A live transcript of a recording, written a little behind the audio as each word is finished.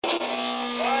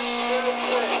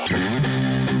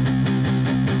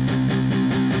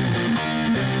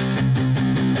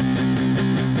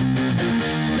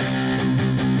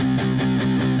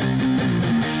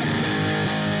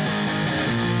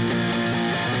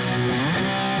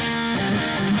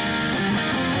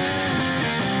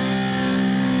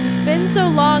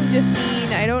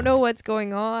Justine. I don't know what's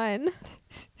going on.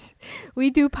 We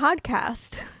do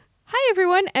podcast. Hi,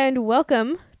 everyone, and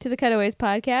welcome to the Cutaways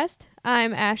podcast.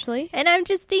 I'm Ashley. And I'm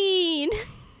Justine.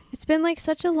 It's been like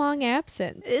such a long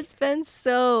absence. It's been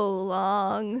so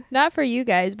long. Not for you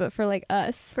guys, but for like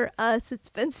us. For us, it's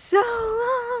been so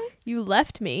long. You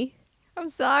left me. I'm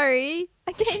sorry.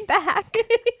 I came back.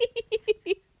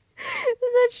 Does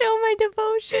that show my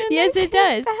devotion? Yes, it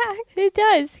does. Back. It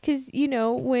does, because, you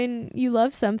know, when you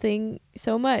love something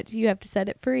so much, you have to set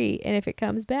it free. And if it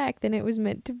comes back, then it was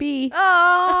meant to be.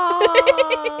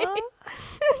 Oh.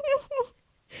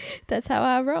 That's how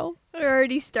I roll. We're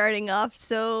already starting off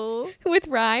so... With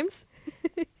rhymes.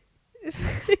 It's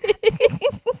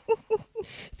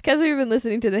because we've been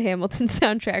listening to the Hamilton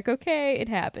soundtrack. Okay, it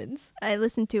happens. I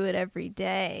listen to it every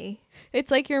day. It's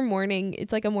like your morning.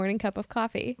 It's like a morning cup of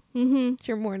coffee. Mm-hmm. It's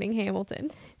your morning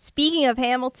Hamilton. Speaking of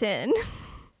Hamilton,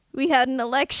 we had an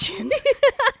election.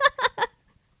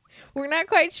 We're not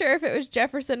quite sure if it was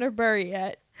Jefferson or Burr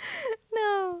yet.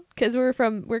 No. Because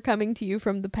we're coming to you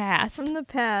from the past. From the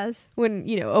past. When,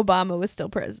 you know, Obama was still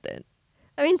president.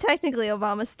 I mean, technically,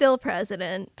 Obama's still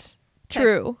president.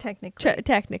 True. Technically.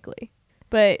 Technically.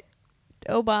 But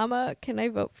Obama, can I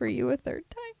vote for you a third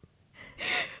time?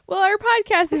 Well, our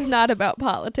podcast is not about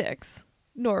politics,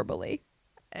 normally.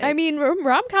 I mean,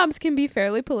 rom-coms can be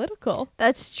fairly political.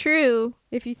 That's true.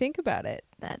 If you think about it.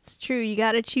 That's true. You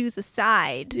got to choose a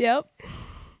side. Yep.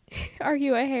 Are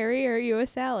you a Harry or are you a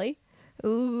Sally?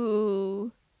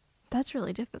 Ooh. That's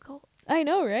really difficult. I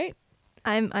know, right?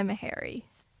 I'm a Harry.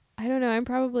 I don't know. I'm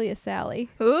probably a Sally.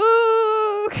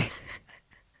 Ooh.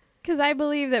 Because I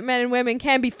believe that men and women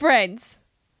can be friends.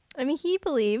 I mean, he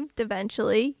believed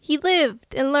eventually. He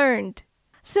lived and learned.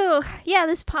 So, yeah,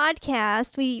 this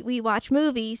podcast, we watch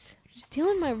movies. You're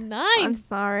stealing my I'm lines.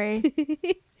 sorry.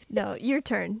 No, your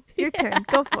turn. Your turn.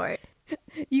 Go for it.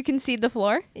 You concede the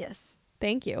floor? Yes.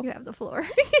 Thank you. You have the floor.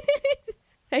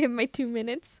 I have my 2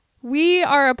 minutes. We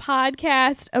are a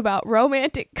podcast about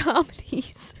romantic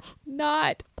comedies,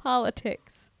 not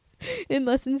politics.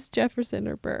 Unless it's Jefferson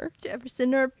or Burr.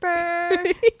 Jefferson or Burr.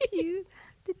 You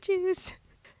have to choose.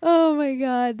 Oh my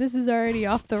god, this is already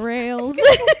off the rails.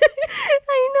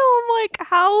 I know, I'm like,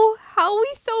 how are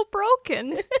we so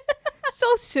broken?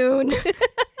 So soon.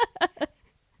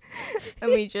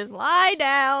 And we just lie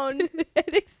down.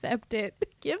 And accept it.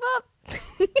 Give up.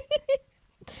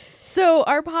 So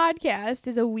our podcast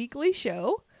is a weekly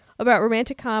show about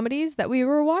romantic comedies that we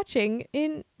were watching.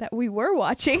 It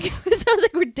sounds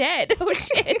like we're dead. Oh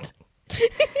shit.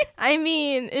 I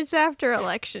mean, it's after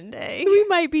election day. We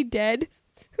might be dead.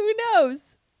 Who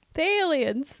knows? The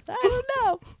aliens. I don't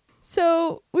know.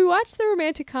 So we watched the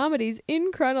romantic comedies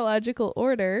in chronological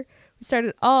order. We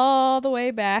started all the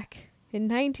way back in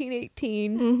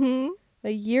 1918, Mm-hmm.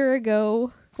 a year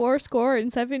ago,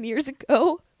 7 years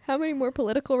ago. How many more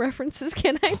political references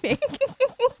can I make?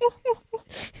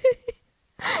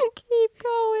 Keep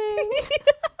going.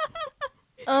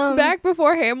 Back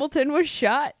before Hamilton was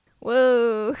shot.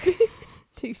 Whoa.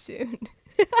 Too soon.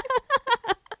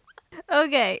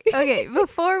 Okay.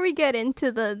 Before we get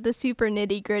into the super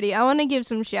nitty gritty, I want to give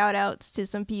some shout outs to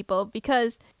some people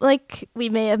because, like we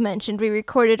may have mentioned, we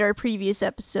recorded our previous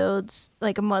episodes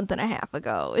like a month and a half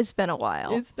ago. It's been a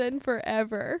while. It's been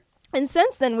forever. And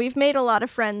since then, we've made a lot of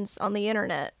friends on the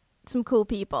internet. Some cool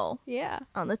people. Yeah.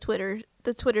 On the Twitter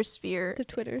sphere. The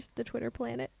Twitter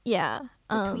planet. Yeah.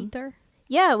 Twitter.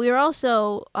 Yeah, we were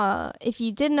also, if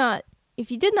you did not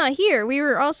hear, we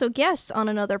were also guests on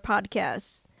another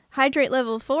podcast. Hydrate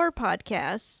Level 4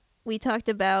 podcast, we talked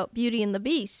about Beauty and the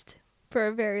Beast. For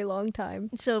a very long time.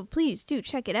 So please do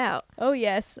check it out. Oh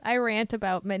yes, I rant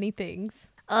about many things.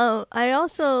 I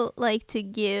also like to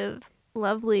give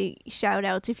lovely shout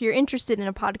outs. If you're interested in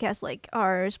a podcast like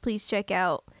ours, please check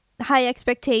out High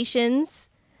Expectations,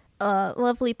 a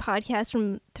lovely podcast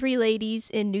from 3 ladies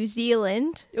in New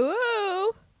Zealand.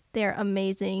 Ooh! They're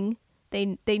amazing.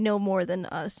 They know more than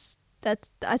us.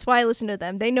 That's why I listen to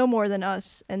them. They know more than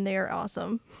us, and they're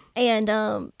awesome. And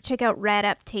check out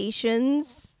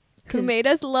Radaptations. Who made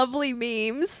us lovely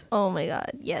memes. Oh my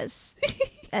god, yes.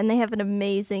 And they have an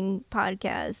amazing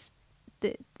podcast.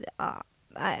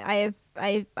 I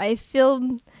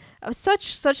feel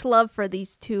such love for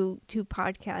these two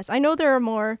podcasts. I know there are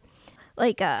more,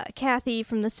 like Kathy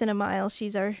from the Cinemile.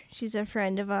 She's a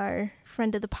friend of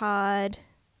the pod.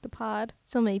 The pod.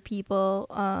 So many people.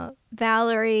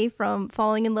 Valerie from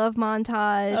Falling in Love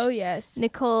Montage. Oh, yes.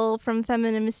 Nicole from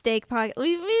Feminine Mistake Podcast.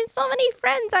 We've made so many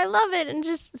friends. I love it. And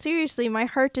just seriously, my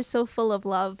heart is so full of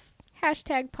love.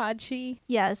 #Podshi.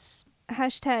 Yes.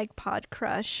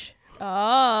 #PodCrush.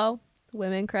 Oh,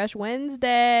 Women Crush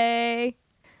Wednesday.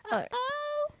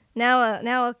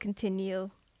 Now I'll continue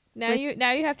Now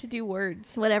you have to do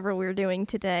words. whatever we're doing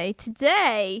today.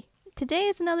 Today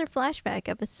is another flashback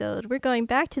episode. We're going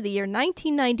back to the year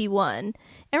 1991,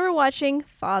 and we're watching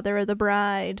Father of the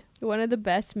Bride. One of the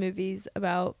best movies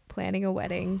about planning a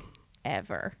wedding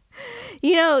ever.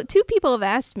 You know, 2 people have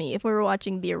asked me if we were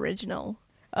watching the original.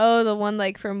 Oh, the one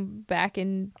like from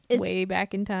It's- way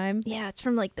back in time. Yeah, it's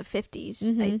from like the 50s,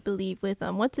 I Mhm. believe, with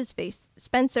what's his face?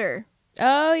 Spencer,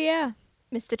 Oh yeah,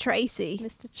 Mr. Tracy.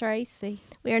 Mr. Tracy.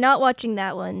 We are not watching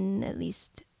that one, at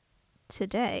least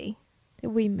today.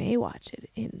 We may watch it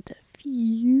in the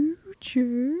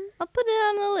future. I'll put it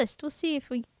on the list. We'll see if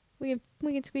we We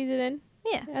can squeeze it in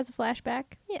yeah, as a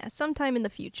flashback. sometime in the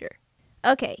future.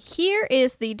 Okay, here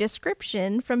is the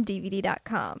description from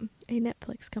DVD.com. A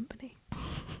Netflix company.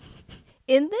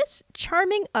 In this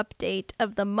charming update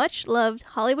of the much-loved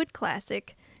Hollywood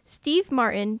classic, Steve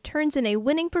Martin turns in a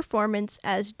winning performance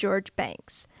as George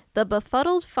Banks, the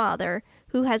befuddled father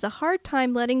who has a hard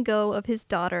time letting go of his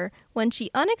daughter when she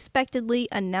unexpectedly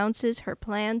announces her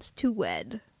plans to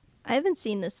wed. I haven't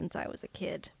seen this since I was a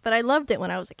kid, but I loved it when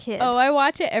I was a kid. Oh, I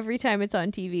watch it every time it's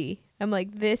on TV. I'm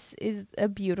like, this is a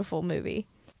beautiful movie.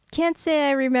 Can't say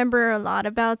I remember a lot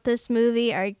about this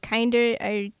movie. I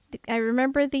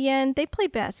remember the end. They play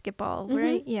basketball, Mhm.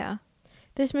 right? Yeah.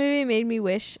 This movie made me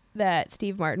wish that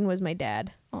Steve Martin was my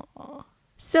dad. Aww.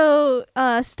 So,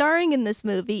 starring in this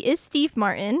movie is Steve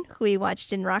Martin, who we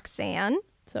watched in Roxanne,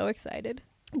 So excited.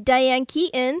 Diane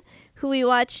Keaton, who we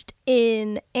watched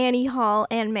in Annie Hall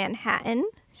and Manhattan,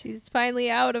 She's finally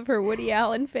out of her Woody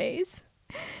Allen phase.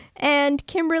 and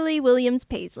Kimberly Williams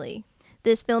Paisley.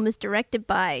 This film is directed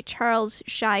by Charles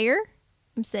Shire.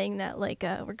 I'm saying that like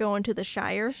we're going to the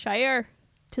Shire. Shire.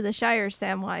 To the Shire,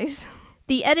 Samwise.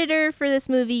 The editor for this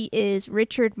movie is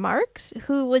Richard Marks,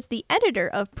 who was the editor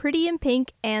of Pretty in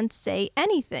Pink and Say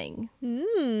Anything.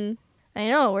 Hmm. I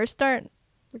know, we're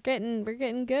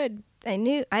getting good.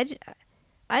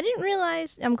 I didn't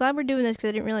realize, I'm glad we're doing this because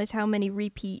I didn't realize how many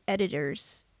repeat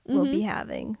editors we'll be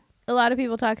having. A lot of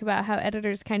people talk about how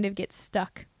editors kind of get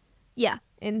stuck Yeah.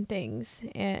 in things,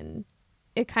 and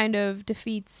it kind of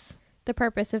defeats the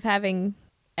purpose of having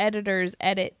editors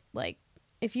edit. Like,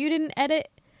 if you didn't edit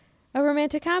a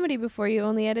romantic comedy before, you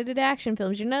only edited action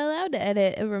films, you're not allowed to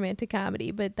edit a romantic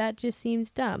comedy, but that just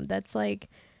seems dumb. That's like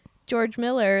George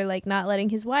Miller, like, not letting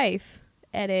his wife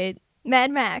edit.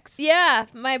 Mad Max. Yeah,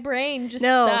 my brain just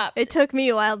No, stopped. it took me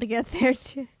a while to get there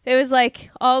too. It was like,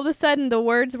 all of a sudden, the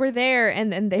words were there,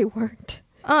 and then they weren't.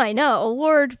 Oh, I know.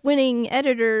 Award-winning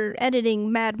editor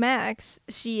editing Mad Max.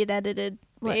 She had edited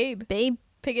what? Babe.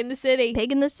 Pig in the City.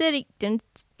 Pig in the City.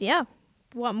 Yeah.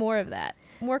 Want more of that.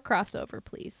 More crossover,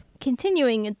 please.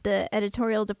 Continuing at the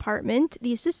editorial department,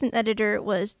 the assistant editor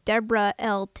was Deborah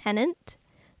L. Tennant.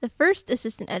 The first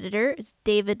assistant editor is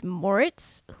David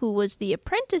Moritz, who was the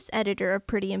apprentice editor of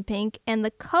Pretty in Pink and the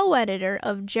co-editor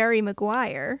of Jerry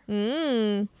Maguire.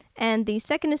 Mmm. And the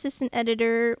second assistant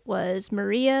editor was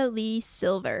Maria Lee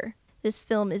Silver. This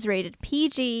film is rated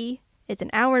PG. It's an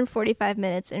hour and 45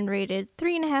 minutes and rated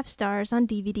 3.5 stars on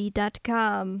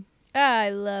DVD.com. I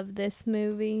love this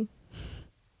movie.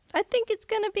 I think it's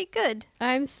going to be good.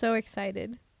 I'm so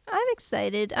excited. I'm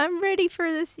excited. I'm ready for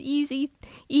this ease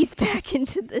back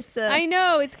into this. I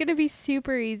know, it's going to be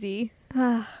super easy.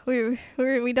 We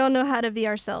don't know how to be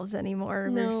ourselves anymore.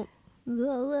 No.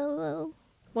 We're-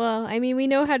 Well, I mean, we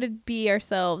know how to be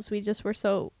ourselves. We just were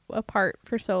so apart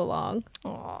for so long.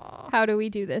 Aw. How do we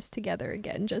do this together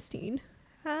again, Justine?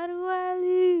 How do I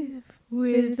live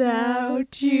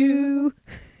without you?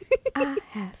 I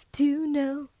have to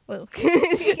know. Well,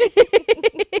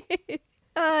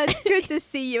 it's good to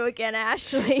see you again,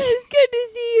 Ashley. It's good to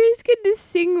see you. It's good to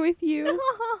sing with you. Well,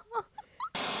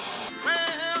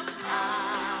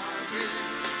 I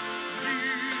guess you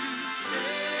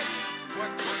say,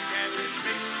 what can it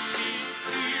make me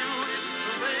feel this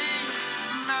way?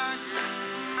 My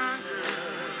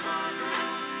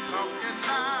girl, talking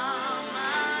about my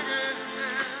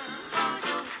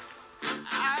girl.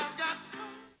 I've got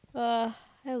some.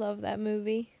 I love that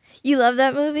movie. You love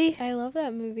that movie? I love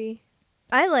that movie.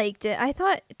 I liked it. I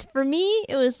thought, for me,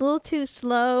 it was a little too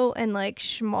slow and, like,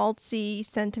 schmaltzy,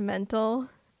 sentimental.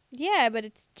 Yeah, but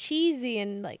it's cheesy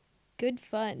and, like, good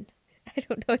fun. I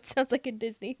don't know. It sounds like a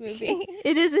Disney movie.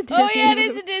 It is a Disney Oh, yeah, it movie.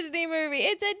 is a Disney movie.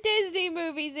 It's a Disney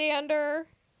movie, Xander.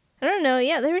 I don't know.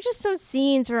 Yeah, there were just some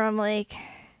scenes where I'm like,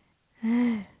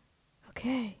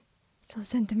 okay, so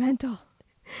sentimental.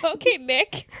 Okay,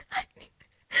 Nick.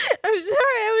 I'm sorry,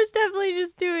 I was definitely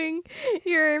just doing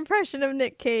your impression of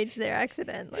Nick Cage there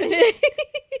accidentally.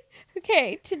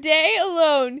 Okay, today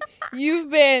alone, you've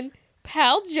been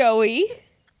Pal Joey,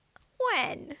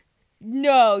 When?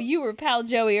 No, you were Pal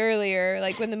Joey earlier,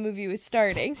 like when the movie was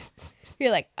starting.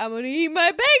 You're like, I'm gonna eat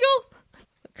my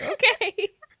bagel. Okay.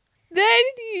 Then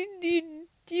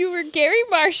you were Gary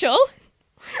Marshall.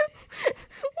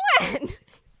 When?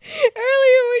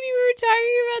 Earlier when you were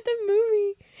talking about the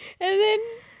movie. And then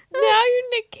now you're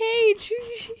Nick Cage.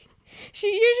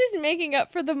 You're just making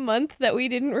up for the month that we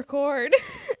didn't record.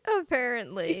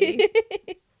 Apparently.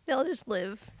 They'll just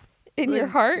live. In your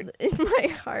heart? In my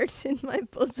heart, in my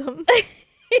bosom.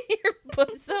 In your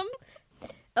bosom?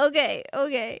 Okay.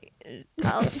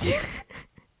 I'll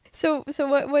So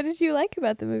what did you like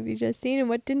about the movie, Justine, and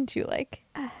what didn't you like?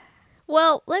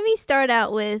 Well, let me start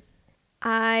out with,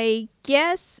 I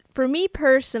guess, for me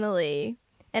personally,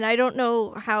 and I don't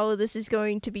know how this is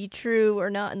going to be true or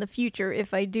not in the future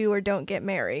if I do or don't get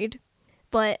married,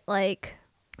 but, like,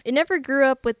 I never grew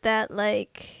up with that,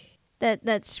 like, that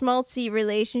schmaltzy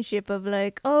relationship of,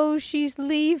 like, oh, she's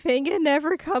leaving and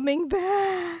never coming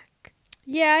back.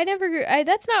 Yeah, I never grew...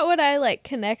 that's not what I, like,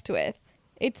 connect with.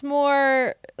 It's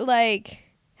more, like,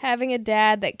 having a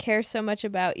dad that cares so much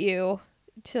about you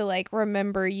to, like,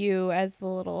 remember you as the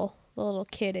little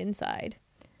kid inside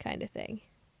kind of thing.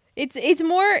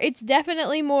 It's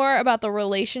definitely more about the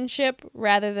relationship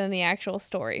rather than the actual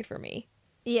story for me.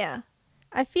 Yeah.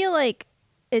 I feel like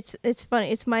it's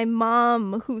funny. It's my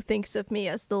mom who thinks of me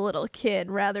as the little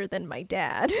kid rather than my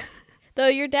dad. Though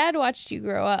your dad watched you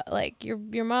grow up. Like, your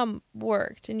mom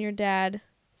worked and your dad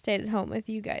stayed at home with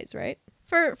you guys, right?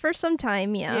 For some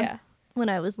time, yeah. Yeah. When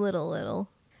I was little.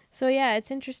 So, yeah,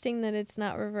 it's interesting that it's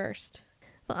not reversed.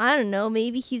 Well, I don't know.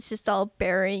 Maybe he's just all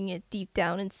burying it deep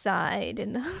down inside.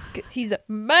 And 'Cause he's a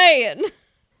man!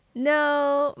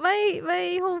 no,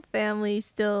 my whole family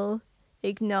still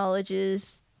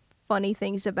acknowledges funny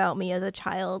things about me as a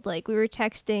child. Like, we were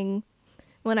texting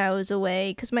when I was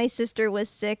away because my sister was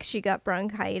sick. She got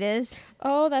bronchitis.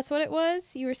 Oh, that's what it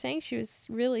was? You were saying she was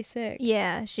really sick.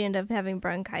 Yeah, she ended up having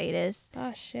bronchitis.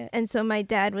 Oh, shit. And so my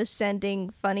dad was sending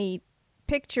funny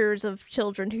pictures of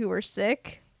children who were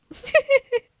sick.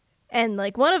 And,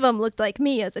 like, one of them looked like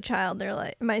me as a child. They're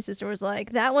like, my sister was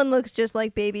like, that one looks just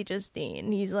like baby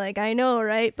Justine. He's like, I know,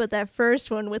 right? But that first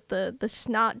one with the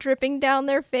snot dripping down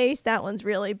their face, that one's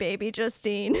really baby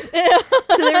Justine.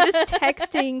 So they were just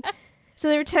texting. So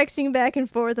they were texting back and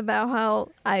forth about how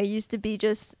I used to be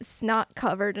just snot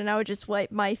covered and I would just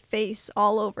wipe my face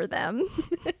all over them.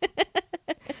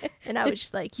 And I was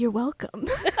just like, you're welcome.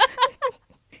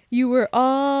 You were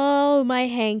all my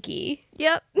hanky.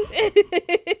 Yep.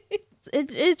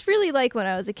 It's really like when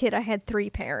I was a kid, I had 3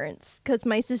 parents. Because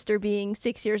my sister being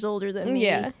 6 years older than me,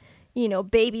 Yeah.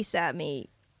 Babysat me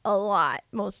a lot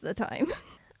most of the time.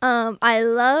 I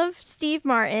love Steve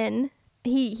Martin.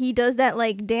 He does that,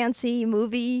 like, dancey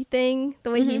movie thing,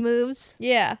 the way he moves.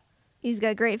 Yeah. He's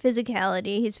got great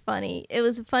physicality. He's funny. It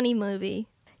was a funny movie.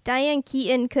 Diane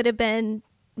Keaton could have been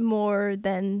more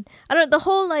than... I don't know, the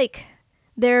whole, like...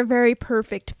 They're a very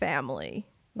perfect family.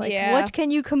 Like, Yeah. What can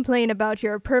you complain about?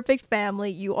 You're a perfect family.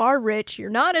 You are rich.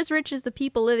 You're not as rich as the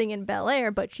people living in Bel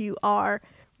Air, but you are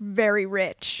very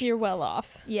rich. You're well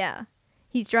off. Yeah.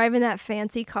 He's driving that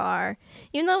fancy car.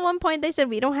 Even though at one point they said,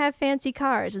 we don't have fancy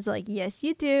cars. It's like, yes,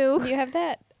 you do. You have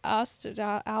that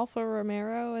Alfa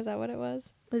Romero? Is that what it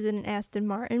was? Was it an Aston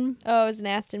Martin? Oh, it was an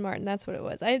Aston Martin. That's what it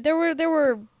was. There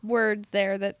were words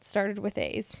there that started with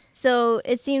A's. So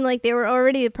it seemed like they were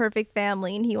already a perfect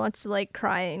family, and he wants to, like,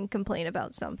 cry and complain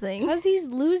about something. Because he's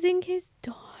losing his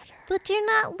daughter. But you're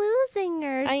not losing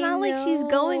her. It's I not like she's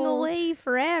going know. away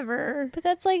forever. But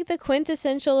that's like the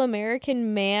quintessential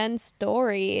American man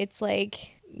story. It's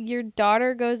like your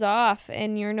daughter goes off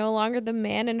and you're no longer the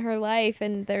man in her life,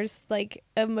 and there's like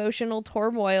emotional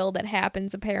turmoil that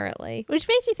happens apparently. Which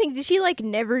makes me think, did she, like,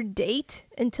 never date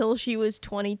until she was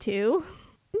 22?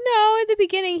 No, at the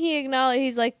beginning he acknowledged,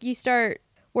 he's like, you start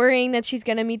worrying that she's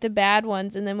going to meet the bad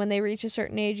ones, and then when they reach a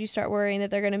certain age you start worrying that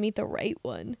they're going to meet the right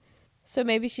one. So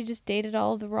maybe she just dated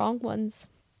all of the wrong ones.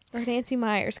 Or Nancy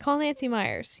Myers. Call Nancy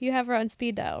Myers. You have her on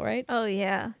speed dial, right? Oh,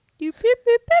 yeah. You beep,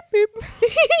 beep, beep, beep.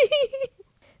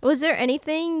 Was there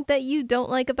anything that you don't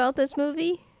like about this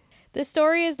movie? The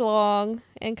story is long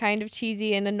and kind of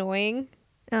cheesy and annoying,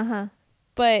 Uh-huh.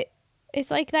 but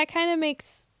it's like that kind of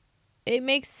makes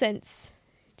sense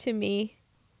to me,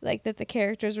 like that the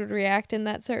characters would react in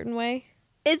that certain way.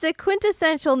 It's a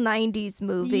quintessential 90s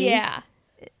movie. Yeah.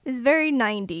 It's very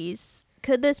 90s.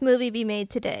 Could this movie be made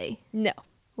today? No.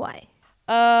 Why?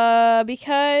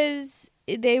 Because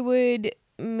they would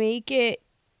make it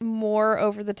more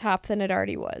over the top than it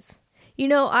already was.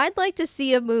 I'd like to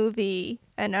see a movie,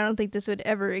 and I don't think this would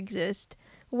ever exist,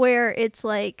 where it's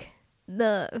like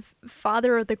the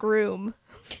father of the groom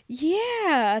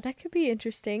Yeah, that could be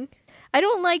interesting. I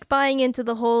don't like buying into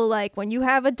the whole, like, when you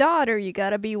have a daughter, you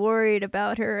gotta be worried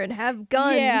about her and have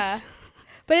guns. Yeah.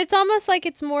 But it's almost like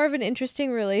it's more of an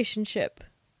interesting relationship.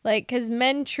 Like, because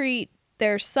men treat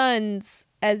their sons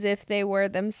as if they were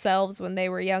themselves when they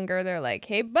were younger. They're like,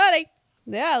 hey, buddy,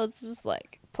 yeah, let's just,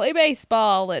 like, play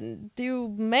baseball and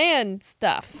do man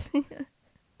stuff.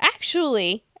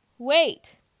 Actually,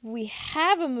 wait, we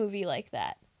have a movie like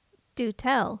that. Do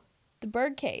tell. The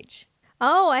Birdcage.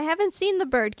 Oh, I haven't seen The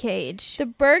Birdcage. The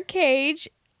Birdcage,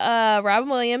 Robin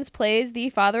Williams plays the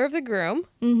father of the groom.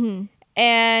 Mm-hmm.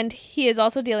 And he is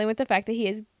also dealing with the fact that he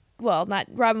is, well, not,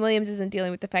 Robin Williams isn't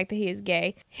dealing with the fact that he is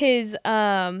gay. His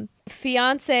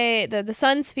fiance, the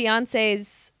son's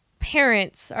fiance's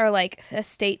parents are like a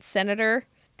state senator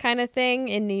kind of thing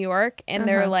in New York. And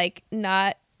they're like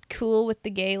not cool with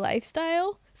the gay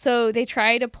lifestyle. So they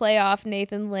try to play off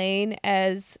Nathan Lane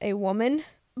as a woman.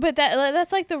 But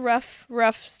that's like the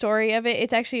rough story of it.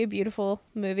 It's actually a beautiful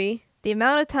movie. The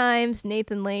amount of times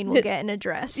Nathan Lane will get in a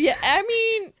dress. Yeah, I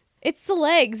mean, it's the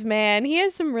legs, man. He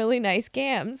has some really nice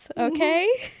gams, okay?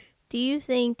 Do you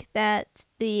think that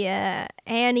the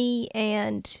Annie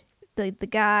and the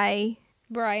guy,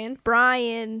 Brian?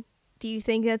 do you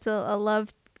think that's a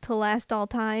love to last all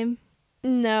time?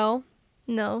 No.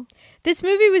 No. This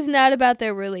movie was not about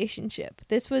their relationship.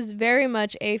 This was very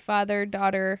much a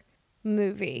father-daughter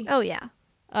movie. Oh, yeah.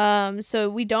 So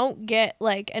we don't get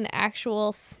like an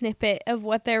actual snippet of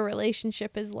what their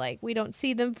relationship is like. We don't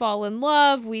see them fall in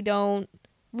love. We don't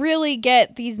really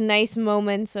get these nice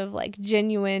moments of like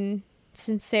genuine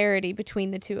sincerity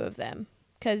between the two of them.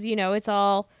 Because, you know, it's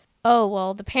all, oh,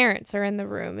 well, the parents are in the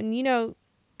room. And, you know,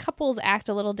 couples act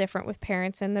a little different with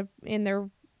parents in their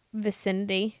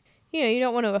vicinity. You know, you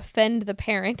don't want to offend the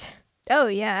parent. Oh,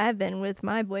 yeah, I've been with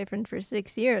my boyfriend for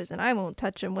 6 years, and I won't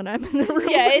touch him when I'm in the room.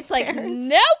 Yeah, with it's like,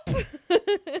 parents.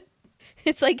 nope.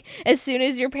 It's like, as soon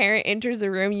as your parent enters the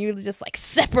room, you just, like,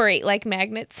 separate like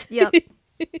magnets. Yep.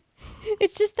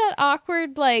 It's just that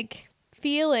awkward, like,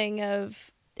 feeling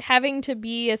of having to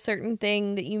be a certain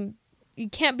thing that you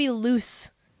can't be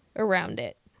loose around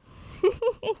it.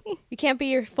 You can't be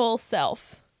your full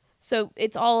self. So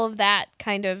it's all of that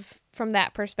kind of from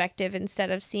that perspective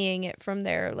instead of seeing it from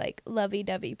their, like,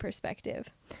 lovey-dovey perspective.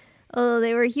 Oh,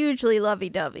 they were hugely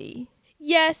lovey-dovey.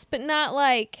 Yes, but not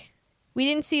like, we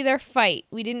didn't see their fight.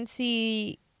 We didn't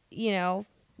see, you know,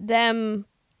 them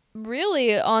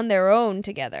really on their own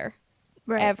together.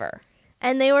 Right. Ever.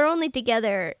 And they were only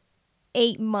together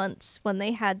 8 months when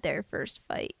they had their first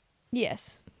fight.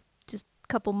 Yes. Just a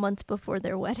couple months before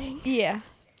their wedding. Yeah.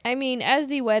 I mean, as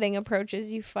the wedding approaches,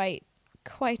 you fight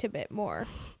quite a bit more.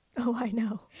 Oh, I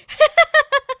know.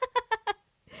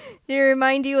 Did it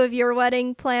remind you of your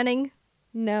wedding planning?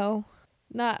 No.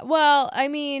 Not, well, I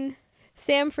mean,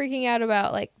 Sam freaking out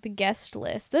about, like, the guest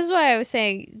list. This is why I was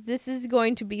saying this is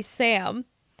going to be Sam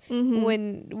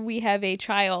when we have a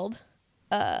child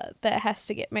that has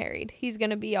to get married. He's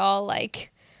going to be all,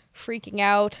 like, freaking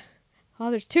out. Oh,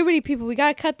 there's too many people. We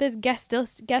got to cut this guest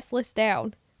list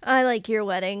down. I like your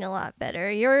wedding a lot better.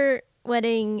 Your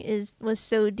wedding was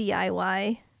so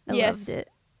DIY. I loved it.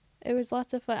 It was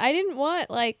lots of fun. I didn't want,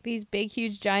 like, these big,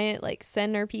 huge, giant, like,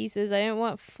 centerpieces. I didn't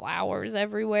want flowers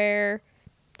everywhere.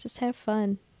 Just have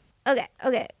fun. Okay.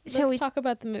 Let's talk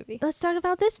about the movie. Let's talk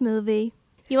about this movie.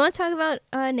 You want to talk about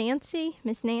Nancy?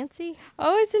 Miss Nancy?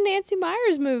 Oh, it's a Nancy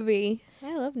Meyers movie.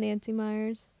 I love Nancy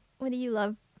Meyers. What do you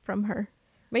love from her?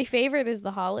 My favorite is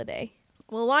The Holiday.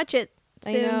 We'll watch it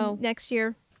I soon, know. next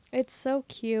year. It's so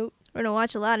cute. We're going to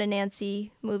watch a lot of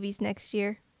Nancy movies next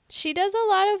year. She does a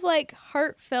lot of, like,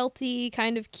 heartfelty,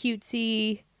 kind of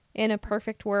cutesy, in a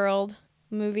perfect world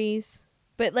movies.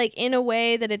 But, like, in a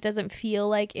way that it doesn't feel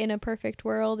like in a perfect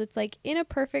world. It's, like, in a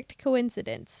perfect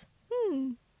coincidence.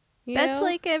 You That's know?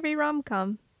 like every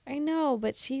rom-com. I know,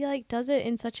 but she, like, does it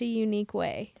in such a unique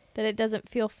way that it doesn't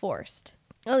feel forced.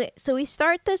 Okay, so we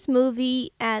start this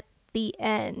movie at the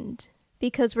end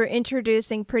because we're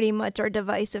introducing pretty much our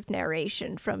divisive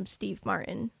narration from Steve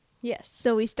Martin. Yes.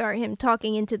 So we start him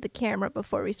talking into the camera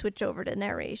before we switch over to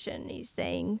narration. He's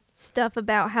saying stuff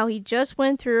about how he just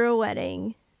went through a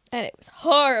wedding. And it was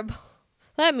horrible.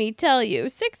 Let me tell you,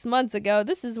 6 months ago,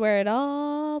 this is where it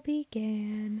all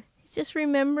began. He's just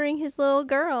remembering his little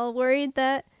girl, worried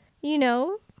that, you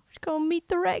know, she's going to meet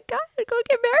the right guy. She's going to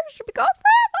get married. She'll be gone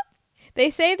forever.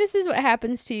 They say this is what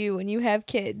happens to you when you have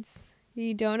kids.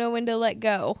 You don't know when to let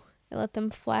go. and let them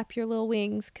flap your little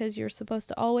wings because you're supposed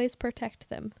to always protect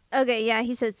them. Okay, yeah,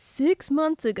 he said 6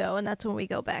 months ago, and that's when we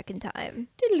go back in time.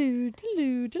 Deloo,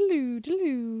 deloo, deloo,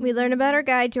 deloo. We learn about our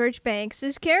guy, George Banks.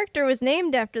 His character was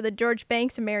named after the George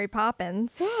Banks of Mary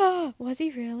Poppins. Was he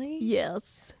really?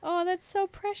 Yes. Oh, that's so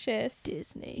precious.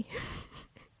 Disney.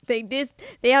 They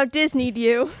out-Disneyed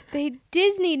you. They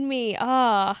Disneyed me.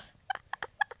 Ah.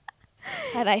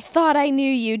 And I thought I knew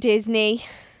you, Disney.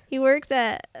 He works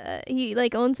at, he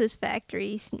owns this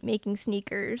factory making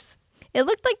sneakers. It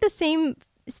looked like the same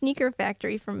sneaker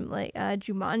factory from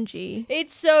Jumanji. It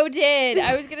so did.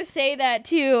 I was going to say that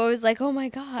too. I was like, oh my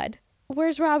God,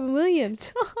 where's Robin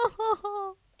Williams?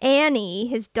 Annie,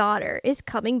 his daughter, is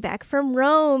coming back from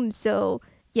Rome. So,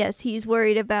 yes, he's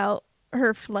worried about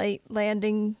her flight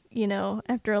landing,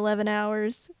 after 11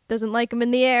 hours. Doesn't like him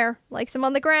in the air, likes him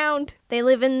on the ground. They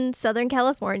live in Southern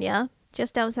California,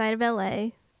 just outside of LA,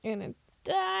 In a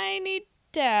tiny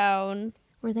town.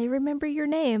 where they remember your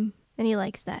name. And he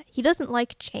likes that. He doesn't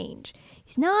like change.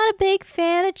 He's not a big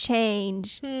fan of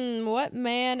change, What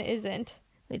man isn't?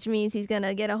 which means he's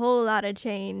gonna get a whole lot of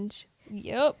change.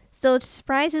 Yup. So to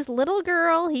surprise his little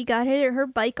girl, he got her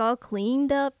bike all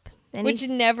cleaned up. And Which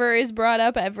he's- never is brought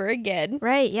up ever again.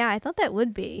 Right, yeah, I thought that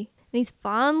would be. And he's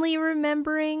fondly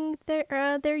remembering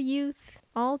their youth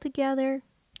all together.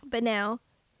 But now,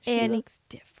 She Annie, looks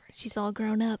different. she's all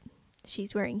grown up.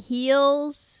 She's wearing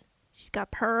heels. She's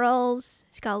got pearls.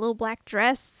 She's got a little black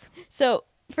dress. So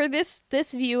for this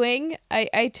viewing,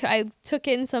 I took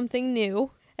in something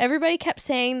new. Everybody kept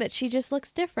saying that she just looks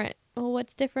different. Well,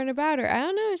 what's different about her? I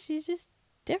don't know. She's just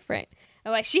different.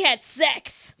 I'm like, she had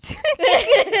sex.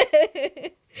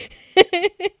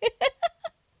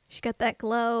 She got that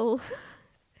glow.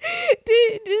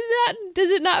 Does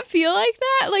it not feel like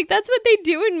that? Like that's what they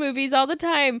do in movies all the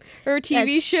time or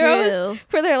TV That's shows true.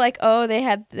 where they're like, oh, they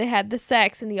had the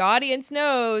sex and the audience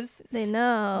knows, They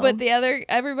know. but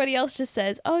everybody else just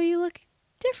says, oh, you look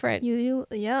different. you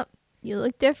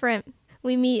look different.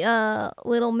 We meet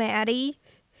little Maddie,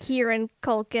 Kieran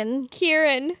Culkin.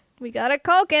 Kieran, We got a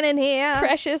Culkin in here.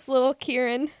 precious little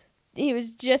Kieran. He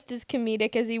was just as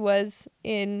comedic as he was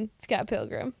in Scott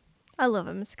Pilgrim. I love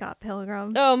him, Scott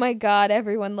Pilgrim. Oh my God,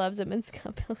 everyone loves him in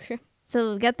Scott Pilgrim.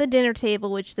 So we got the dinner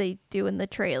table, which they do in the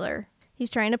trailer. He's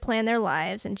trying to plan their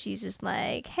lives, and she's just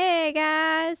like, hey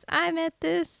guys, I met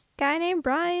this guy named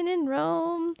Brian in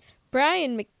Rome,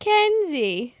 Brian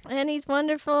McKenzie. and he's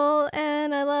wonderful,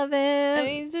 and I love him. And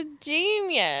he's a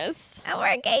genius. And we're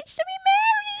engaged to be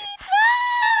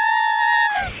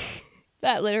married.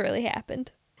 That literally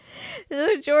happened.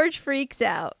 So George freaks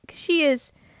out. She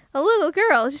is a little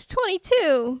girl. She's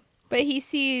 22. But he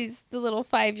sees the little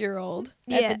 5-year-old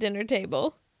at Yeah. the dinner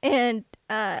table. And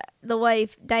the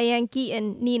wife, Diane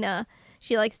Keaton, Nina,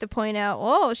 she likes to point out,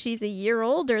 oh, she's a year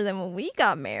older than when we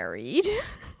got married.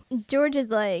 George is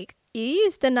like, you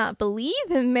used to not believe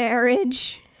in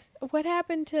marriage. What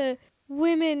happened to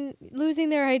women losing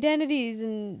their identities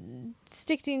and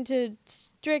sticking to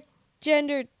strict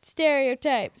gender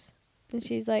stereotypes? And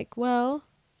she's like, well,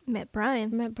 Met I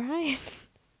Brian. met Brian.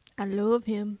 I love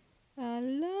him. I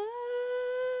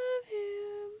love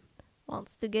him.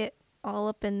 Wants to get all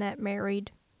up in that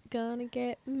married. Gonna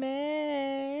get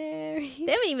married.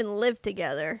 They haven't even lived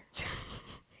together.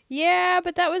 Yeah,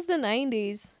 but that was the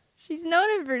 90s. She's known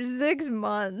him for 6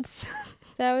 months.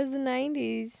 That was the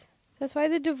 90s. That's why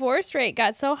the divorce rate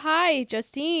got so high,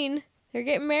 Justine. They're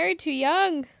getting married too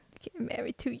young. Getting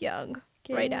married too young.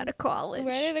 Getting Right out of college.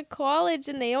 Right out of college,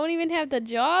 and they don't even have the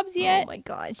jobs yet. Oh my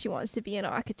god, she wants to be an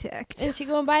architect. And she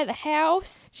gonna buy the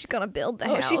house. She's gonna build the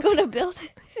Oh, house. she's gonna build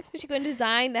it. She's gonna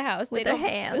design the house. with They her don't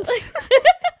hands.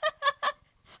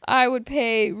 I would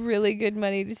pay really good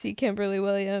money to see Kimberly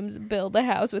Williams build a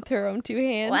house with her own 2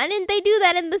 hands. Why didn't they do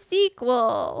that in the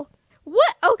sequel?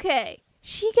 What? Okay.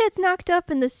 She gets knocked up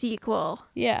in the sequel.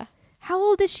 Yeah. How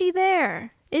old is she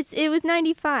there? It was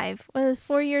 95. Was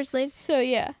 4 years later? So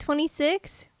yeah.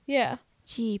 26? Yeah.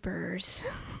 Jeepers.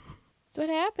 That's what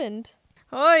happened.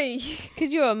 Oi.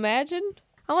 Could you imagine?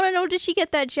 I want to know, did she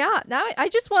get that job? Now I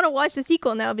just want to watch the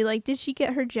sequel now. Be like, did she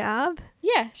get her job?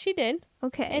 Yeah, she did.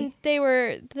 Okay. And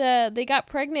they got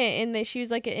pregnant and she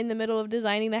was like in the middle of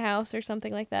designing the house or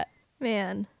something like that.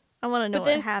 Man, I want to know But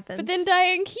then- what happens. But then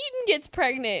Diane Keaton gets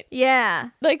pregnant. yeah,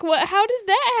 Like what? How does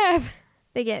that happen?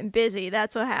 they getting busy.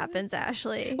 That's what happens,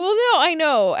 Ashley. Well, no, I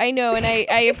know, and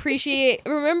I appreciate.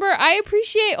 Remember, I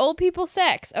appreciate old people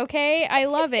sex. Okay, I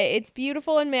love it. It's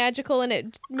beautiful and magical, and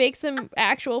it makes them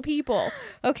actual people.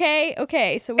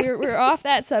 Okay. So we're off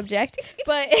that subject,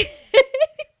 but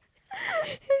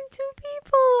And two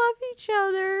people love each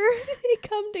other. they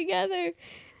come together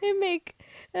and make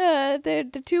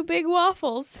the two big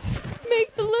waffles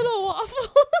make the little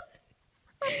waffle.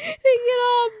 They get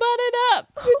all butted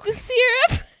up with the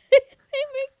syrup. They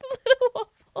make the little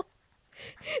waffle.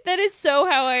 That is so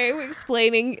how I'm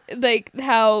explaining like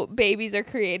how babies are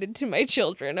created to my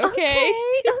children. Okay.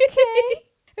 Okay.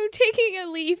 I'm taking a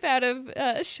leaf out of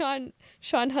Sean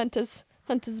Hunta's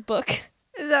book.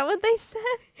 Is that what they said?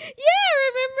 Yeah,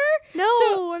 remember?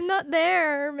 No, I'm not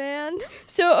there, man.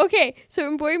 So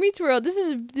in Boy Meets World, this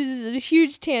is a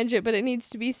huge tangent, but it needs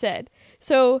to be said.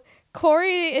 So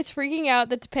Corey is freaking out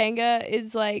that Topanga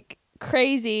is like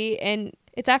crazy, and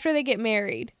it's after they get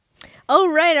married. Oh,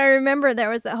 right. I remember there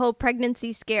was that whole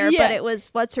pregnancy scare, Yeah. but it was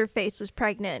what's-her-face was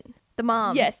pregnant. The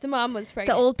mom. Yes, the mom was The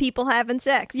pregnant. old people having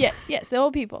sex. Yes, the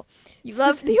old people. You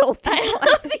love the old people. I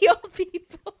love the old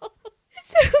people.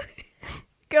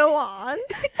 Go on.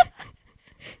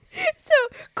 So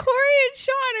Corey and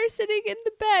Sean are sitting in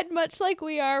the bed, much like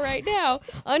we are right now,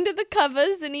 under the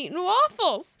covers and eating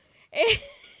waffles. And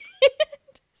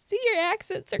see, your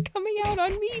accents are coming out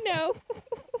on me now.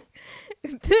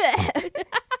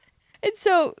 And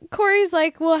so Corey's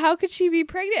like, well, how could she be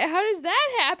pregnant? How does that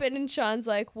happen? And Sean's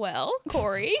like, well,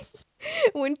 Corey,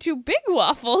 when two big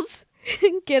waffles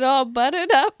get all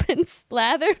buttered up and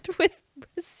slathered with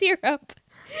syrup,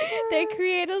 they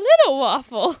create a little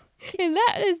waffle. And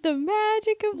that is the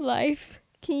magic of life.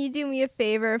 Can you do me a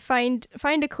favor? Find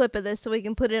a clip of this so we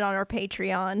can put it on our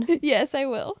Patreon. Yes, I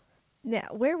will. Now,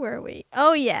 where were we?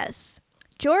 Oh, yes.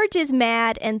 George is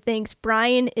mad and thinks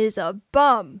Brian is a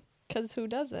bum. Because who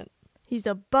doesn't? He's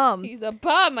a bum. He's a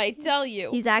bum, I tell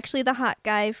you. He's actually the hot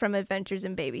guy from Adventures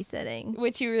in Babysitting.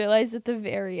 Which you realize at the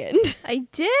very end. I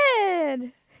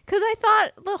did. Because I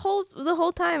thought the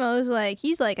whole time I was like,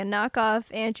 he's like a knockoff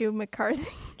Andrew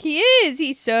McCarthy. He is.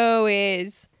 He so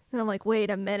is. And I'm like, wait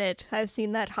a minute. I've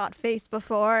seen that hot face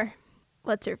before.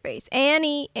 What's her face?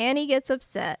 Annie. Annie gets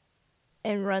upset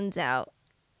and runs out.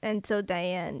 And so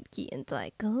Diane Keaton's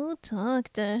like, go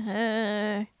talk to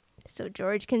her. So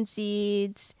George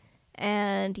concedes.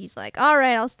 And he's like, all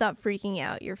right, I'll stop freaking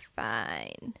out. You're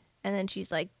fine. And then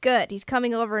she's like, good. He's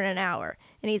coming over in an hour.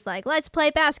 And he's like, let's play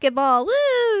basketball.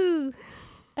 Woo!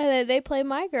 And then they play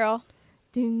My Girl.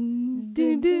 Dun,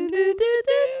 dun, dun, dun,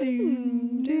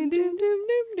 dun, dun,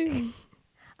 dun,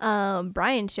 dun.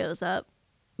 Brian shows up.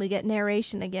 We get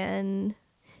narration again.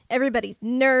 Everybody's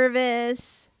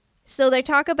nervous. So they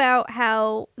talk about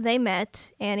how they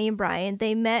met, Annie and Brian.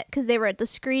 They met because they were at the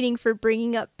screening for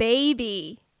Bringing Up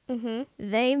Baby. Mm-hmm.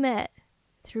 They met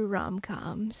through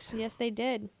rom-coms. Yes, they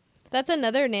did. That's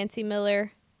another Nancy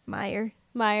Meyer.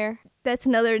 That's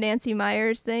another Nancy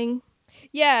Meyers thing.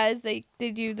 Yeah, as they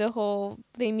do the whole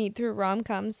they meet through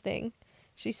rom-coms thing.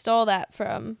 She stole that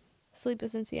from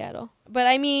Sleepless in Seattle. But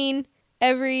I mean,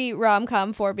 every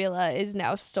rom-com formula is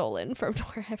now stolen from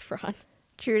Nora Ephron.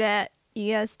 True that.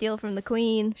 You gotta steal from the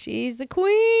queen. She's the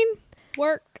queen.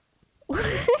 Work.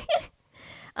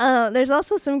 There's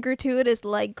also some gratuitous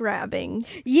leg grabbing.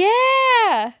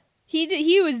 Yeah.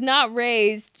 He was not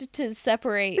raised to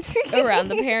separate around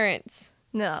the parents.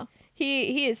 No.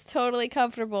 He is totally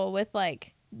comfortable with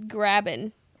like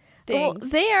grabbing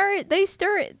things. Well, they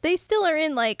still are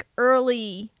in like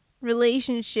early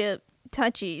relationship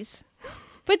touchies.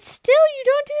 But still, you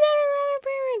don't do that around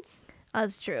their parents.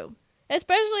 That's true.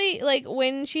 Especially like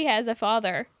when she has a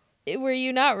father. Were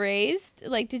you not raised?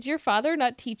 Like, did your father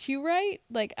not teach you right?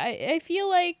 Like, I feel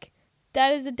like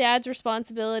that is a dad's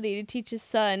responsibility to teach his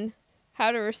son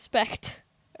how to respect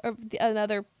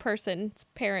another person's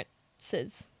parental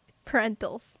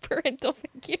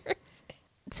figures.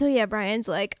 So yeah, Brian's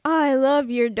like, I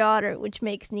love your daughter, which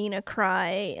makes Nina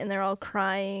cry, and they're all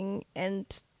crying, and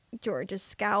George is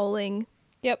scowling.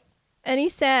 Yep. And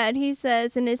he's sad. He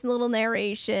says in his little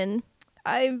narration,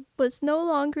 I was no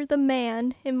longer the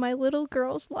man in my little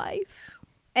girl's life.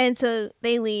 And so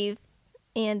they leave,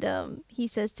 and he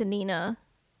says to Nina,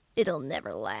 it'll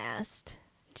never last.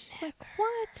 She's like,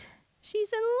 what?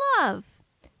 She's in love.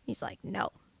 He's like, no,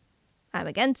 I'm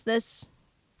against this.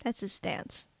 That's his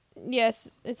stance. Yes,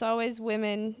 it's always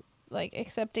women like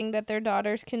accepting that their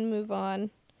daughters can move on,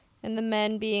 and the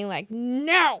men being like,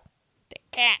 no, they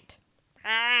can't.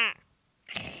 Ah.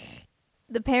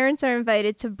 The parents are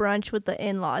invited to brunch with the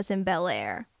in-laws in Bel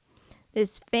Air.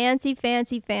 This fancy,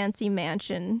 fancy, fancy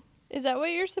mansion. Is that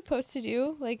what you're supposed to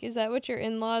do? Like, is that what your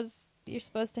in-laws, you're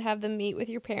supposed to have them meet with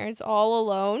your parents all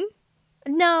alone?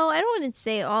 No, I don't want to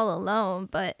say all alone,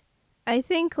 but I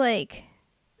think, like,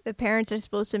 the parents are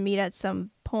supposed to meet at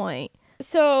some point.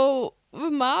 So,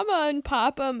 Mama and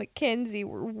Papa Mackenzie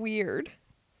were weird.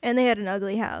 And they had an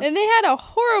ugly house. And they had a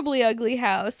horribly ugly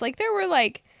house. Like, there were,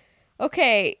 like,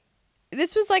 okay,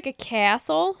 this was like a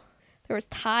castle. There was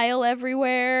tile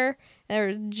everywhere. And there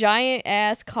was giant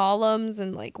ass columns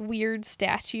and like weird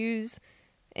statues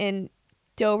and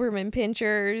Doberman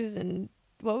pinchers and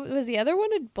what was the other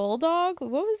one? A bulldog?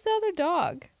 What was the other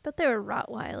dog? Thought they were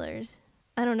Rottweilers.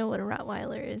 I don't know what a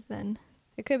Rottweiler is then.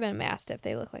 It could have been a mastiff.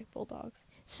 They look like bulldogs.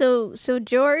 So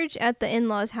George at the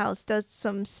in-laws' house does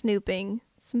some snooping.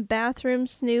 Some bathroom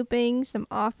snooping, some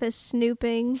office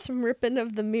snooping. Some ripping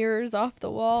of the mirrors off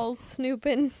the walls,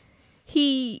 snooping.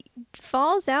 He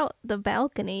falls out the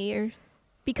balcony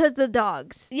because the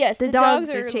dogs. Yes, the dogs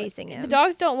are chasing him. The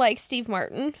dogs don't like Steve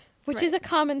Martin, which Right. is a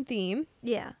common theme.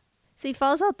 Yeah. So he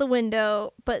falls out the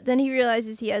window, but then he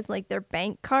realizes he has like their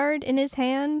bank card in his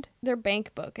hand. Their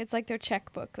bank book. It's like their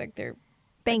checkbook, like their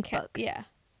Bank book. Yeah.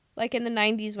 Like in the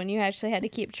 90s when you actually had to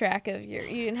keep track of you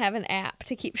didn't have an app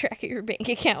to keep track of your bank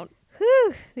account.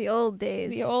 Whew, the old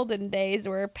days. The olden days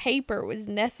where paper was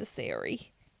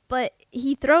necessary. But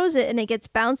he throws it and it gets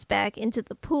bounced back into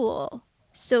the pool.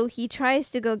 So he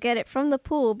tries to go get it from the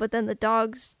pool, but then the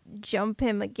dogs jump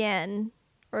him again,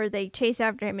 or they chase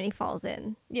after him and he falls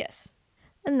in. Yes.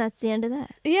 And that's the end of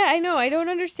that. Yeah, I know. I don't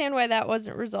understand why that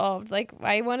wasn't resolved. Like,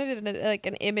 I wanted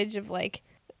an image of, like,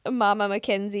 Mama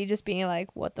Mackenzie just being like,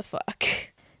 what the fuck?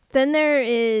 Then there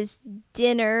is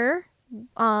dinner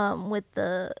with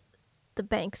the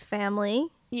Banks family.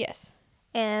 Yes.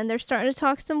 And they're starting to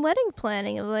talk some wedding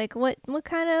planning of like, what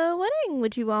kind of wedding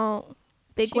would you want?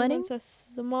 Big She wedding? wants a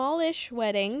smallish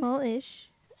wedding, Small-ish.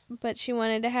 but she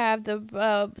wanted to have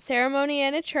the ceremony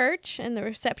in a church and the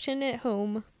reception at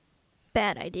home.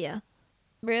 Bad idea.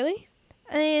 Really?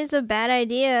 I think it's a bad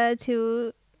idea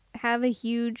to have a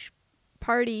huge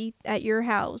party at your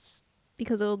house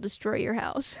because it'll destroy your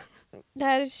house.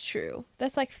 That is true.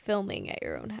 That's like filming at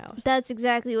your own house. That's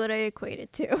exactly what I equate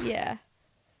it to. Yeah.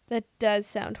 That does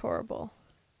sound horrible.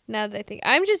 Now that I think.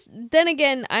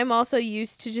 I'm also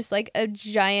used to just like a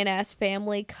giant ass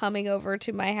family coming over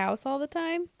to my house all the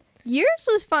time. Yours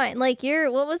was fine. Like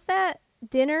what was that?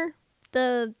 Dinner?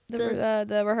 The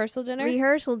rehearsal dinner?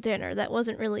 rehearsal dinner. That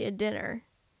wasn't really a dinner.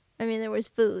 I mean, there was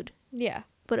food, Yeah.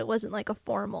 but it wasn't like a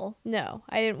formal. No,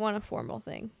 I didn't want a formal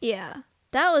thing. Yeah.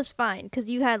 That was fine because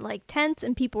you had like tents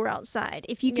and people were outside.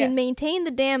 If you can Yeah. maintain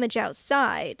the damage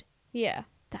outside, Yeah.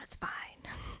 that's fine.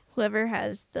 Whoever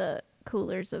has the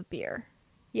coolers of beer.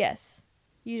 Yes.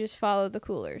 You just follow the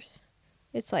coolers.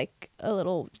 It's like a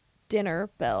little dinner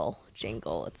bell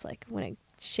jingle. It's like when it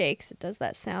shakes, it does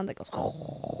that sound that goes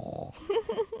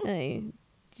and then you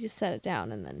just set it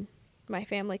down and then my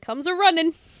family comes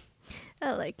a-running.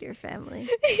 I like your family.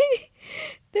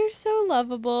 They're so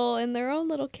lovable and their own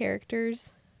little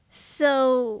characters.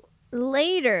 So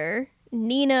later,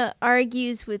 Nina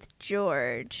argues with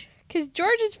George. Because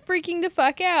George is freaking the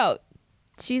fuck out.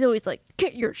 She's always like,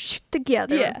 get your shit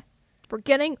together. Yeah. We're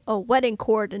getting a wedding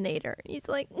coordinator. He's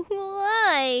like,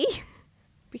 why?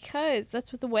 Because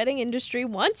that's what the wedding industry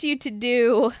wants you to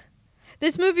do.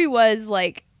 This movie was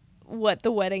like what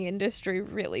the wedding industry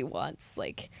really wants.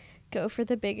 Like, go for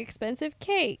the big expensive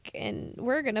cake and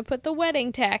we're going to put the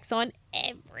wedding tax on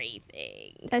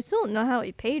everything. I still don't know how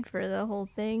he paid for the whole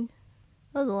thing.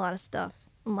 That was a lot of stuff.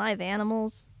 Live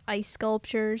animals, ice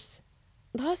sculptures.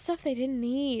 A lot of stuff they didn't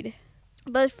need.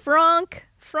 But Frank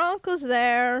was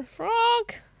there.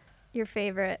 Frank! Your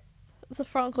favorite. The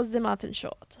Frank was the Martin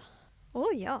Short.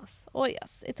 Oh, yes. Oh,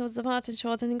 yes. It was the Martin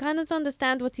Short and you cannot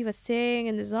understand what he was saying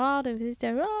and his art and his...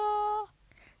 Yeah.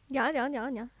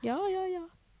 Yeah.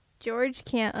 George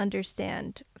can't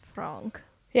understand Frank.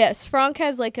 Yes, Frank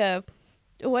has like a...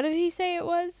 What did he say it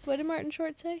was? What did Martin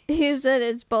Short say? He said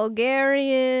it's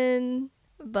Bulgarian,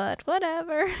 but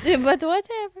whatever. But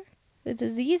whatever. It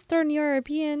is Eastern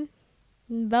European,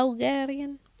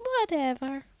 Bulgarian,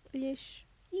 whatever. Ish.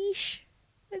 Eesh.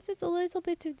 It's a little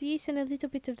bit of this and a little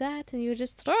bit of that, and you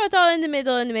just throw it all in the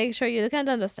middle and make sure you can't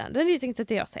understand anything that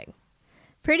they are saying.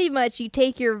 Pretty much, you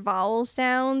take your vowel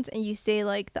sounds and you say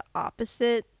like the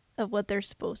opposite of what they're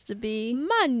supposed to be.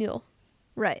 Manual.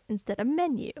 Right, instead of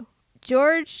menu.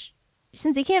 George,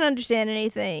 since he can't understand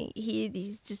anything,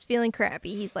 he's just feeling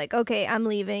crappy. He's like, okay, I'm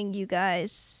leaving. You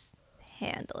guys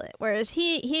handle it. Whereas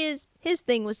his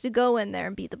thing was to go in there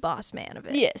and be the boss man of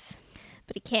it. Yes.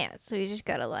 But he can't, so he just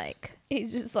gotta like...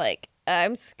 He's just like,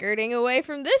 I'm skirting away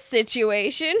from this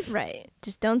situation. Right,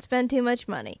 just don't spend too much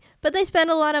money. But they spend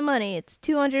a lot of money. It's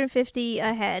 $250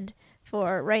 a head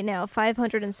for, right now,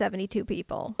 572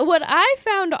 people. What I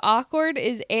found awkward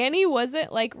is Annie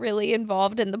wasn't like really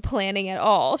involved in the planning at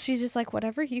all. She's just like,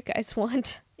 whatever you guys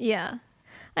want. Yeah.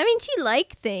 I mean, she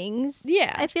liked things.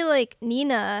 Yeah. I feel like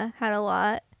Nina had a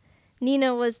lot.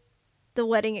 Nina was the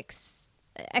wedding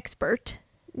expert.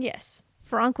 Yes.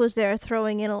 Frank was there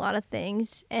throwing in a lot of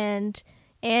things, and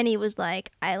Annie was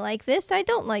like, I like this, I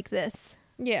don't like this.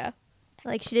 Yeah,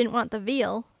 Like, she didn't want the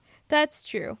veal. that's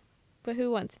true. But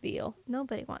who wants veal?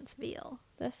 Nobody wants veal.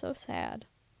 That's so sad.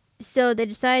 So they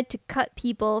decide to cut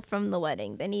people from the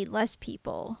wedding. They need less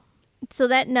people. So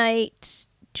that night,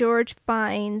 George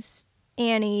finds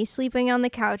Annie sleeping on the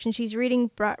couch, and she's reading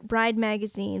Bride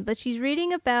magazine, but she's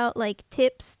reading about like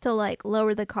tips to like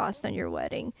lower the cost on your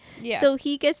wedding. Yeah. So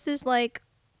he gets this like,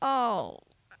 oh,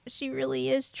 she really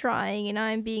is trying, and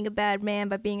I'm being a bad man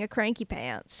by being a cranky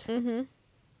pants. Mm-hmm.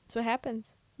 That's what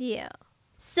happens. Yeah.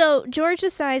 So George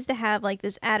decides to have like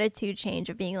this attitude change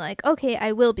of being like, okay,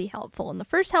 I will be helpful. And the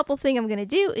first helpful thing I'm going to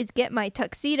do is get my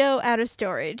tuxedo out of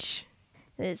storage.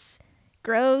 This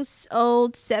gross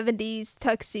old 70s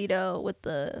tuxedo with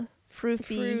the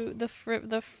froofy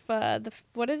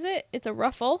What is it? It's a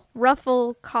ruffle.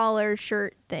 ruffle collar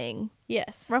shirt thing.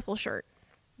 Yes. Ruffle shirt.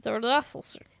 The ruffle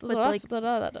shirt. With, like,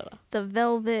 the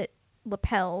velvet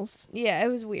lapels. Yeah, it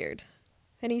was weird.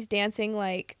 And he's dancing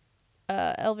like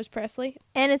Elvis Presley.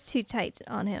 And it's too tight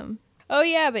on him. Oh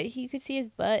yeah, but you could see his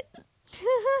butt.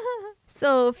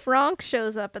 So Frank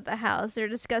shows up at the house. They're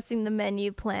discussing the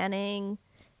menu planning.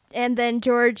 And then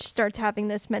George starts having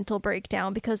this mental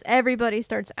breakdown because everybody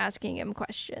starts asking him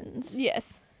questions.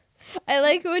 Yes. I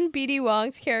like when BD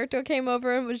Wong's character came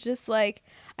over and was just like,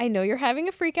 I know you're having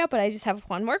a freak out, but I just have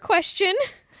one more question.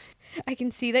 I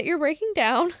can see that you're breaking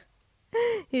down.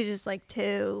 He's just like,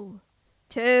 two.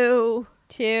 Two.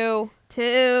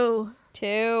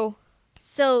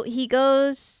 So he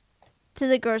goes to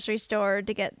the grocery store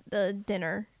to get the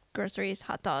dinner, groceries,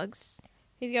 hot dogs.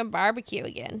 He's gonna barbecue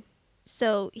again.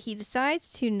 So he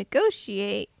decides to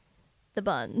negotiate the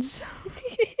buns.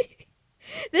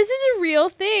 This is a real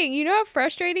thing. You know how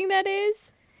frustrating that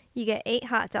is? You get 8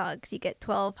 hot dogs, you get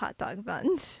 12 hot dog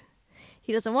buns.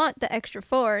 He doesn't want the extra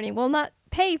 4, and he will not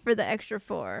pay for the extra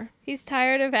 4. He's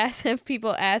tired of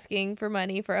people asking for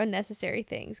money for unnecessary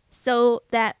things. So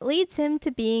that leads him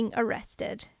to being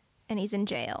arrested, and he's in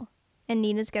jail. And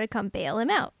Nina's gonna come bail him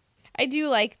out. I do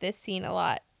like this scene a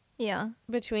lot Yeah.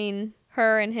 between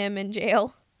her and him in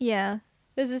jail. Yeah.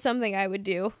 This is something I would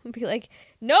do. Be like,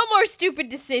 no more stupid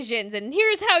decisions, and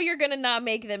here's how you're gonna not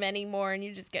make them anymore, and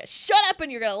you just gotta shut up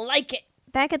and you're gonna like it.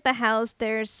 Back at the house,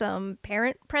 there's some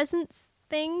parent presents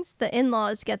things. The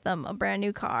in-laws get them a brand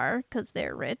new car because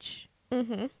they're rich.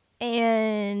 Mm-hmm.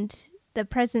 And the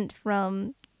present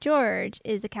from George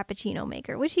is a cappuccino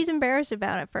maker, which he's embarrassed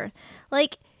about at first.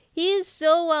 Like, he is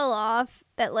so well off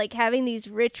that, like, having these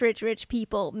rich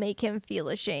people make him feel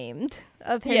ashamed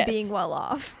of him Yes. being well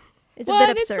off. It's Well, a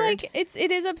bit and absurd.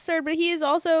 it is absurd, but he is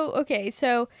also okay.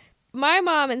 So my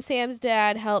mom and Sam's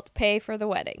dad helped pay for the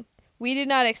wedding. We did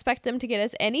not expect them to get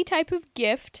us any type of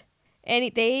gift,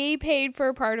 and they paid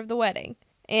for part of the wedding,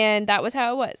 and that was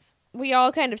how it was. We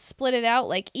all kind of split it out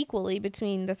like equally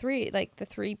between the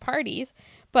three parties,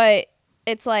 but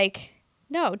it's like,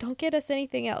 no, don't get us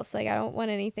anything else. Like, I don't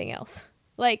want anything else.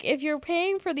 Like, if you're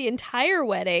paying for the entire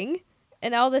wedding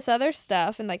and all this other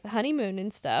stuff and like the honeymoon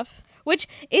and stuff, which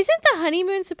isn't the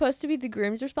honeymoon supposed to be the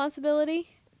groom's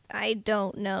responsibility? I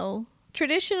don't know.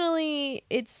 Traditionally,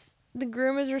 it's the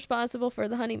groom is responsible for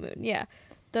the honeymoon. Yeah.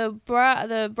 The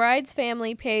bride's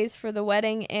family pays for the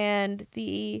wedding and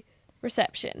the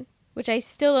reception, which I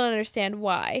still don't understand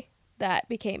why that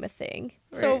became a thing.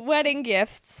 So Right. wedding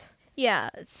gifts. Yeah,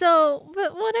 so,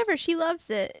 but whatever. She loves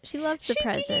it. She loves the He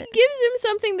present. gives him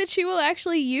something that she will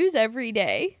actually use every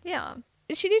day. Yeah.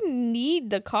 She didn't need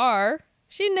the car.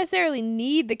 She didn't necessarily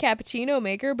need the cappuccino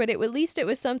maker, but at least it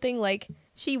was something like,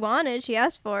 She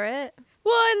asked for it.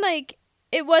 well, and like,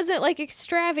 it wasn't like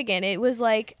extravagant. It was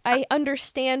like, I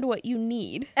understand what you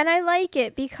need. And I like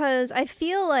it because I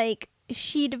feel like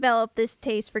she developed this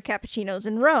taste for cappuccinos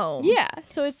in Rome. Yeah,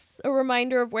 so it's a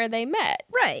reminder of where they met.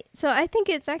 Right. So I think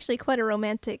it's actually quite a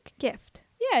romantic gift.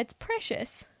 Yeah, it's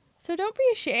precious. So don't be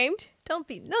ashamed. No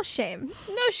shame.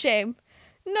 No shame.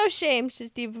 No shame to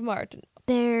Steve Martin.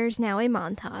 There's now a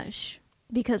montage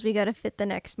because we got to fit the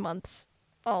next month's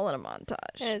all in a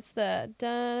montage. And it's the da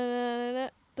da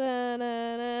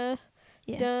da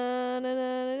Yeah. da.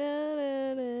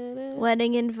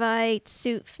 Wedding invite,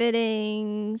 suit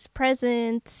fittings,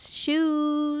 presents,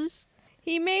 shoes.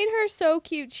 He made her so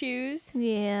cute shoes.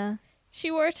 Yeah.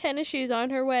 She wore tennis shoes on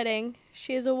her wedding.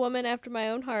 She is a woman after my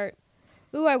own heart.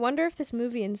 Ooh, I wonder if this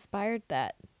movie inspired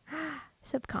that.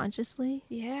 Subconsciously.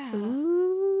 Yeah.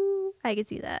 Ooh, I could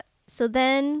see that. So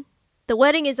then the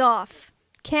wedding is off.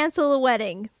 Cancel the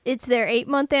wedding. It's their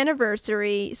 8-month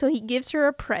anniversary. So he gives her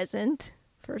a present.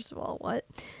 First of all, what?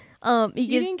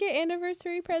 You didn't get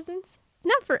anniversary presents?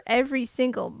 Not for every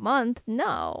single month,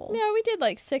 no. No, we did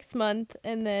like 6 months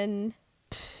and then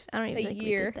I don't even a think we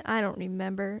year. did that. I don't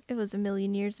remember. It was a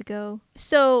million years ago.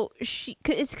 So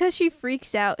it's because she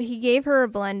freaks out. He gave her a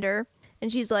blender,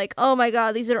 and she's like, "Oh my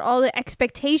god, these are all the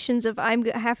expectations of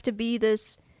have to be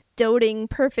this doting,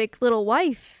 perfect little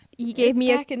wife." He gave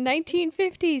me back in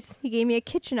 1950s. He gave me a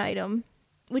kitchen item,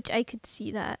 which I could see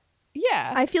that.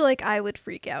 Yeah. I feel like I would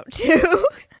freak out too.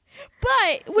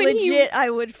 But when Legit, I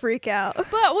would freak out.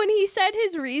 But when he said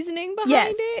his reasoning behind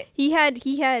Yes, it,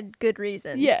 he had good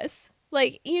reasons. yes,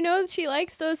 like she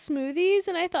likes those smoothies,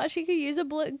 and I thought she could use a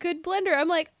good blender. I'm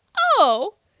like,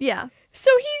 oh, Yeah.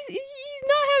 so he's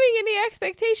not having any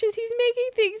expectations. He's making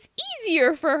things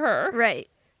easier for her. Right.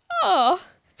 Oh,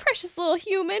 precious little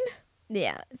human.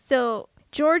 Yeah. So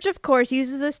George, of course,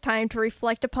 uses this time to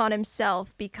reflect upon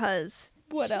himself because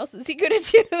What else is he gonna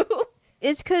do?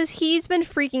 it's because he's been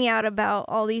freaking out about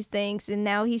all these things, and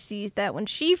now he sees that when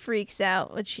she freaks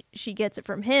out, when she gets it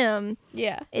from him,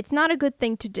 Yeah, it's not a good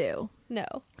thing to do. no.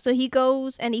 So he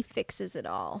goes and he fixes it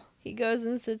all. He goes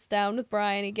and sits down with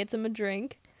Brian. He gets him a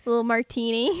drink. A little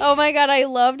martini. Oh my god, I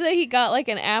loved that he got like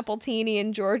an apple teeny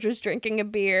and George was drinking a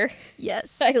beer.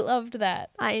 Yes. I loved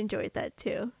that. I enjoyed that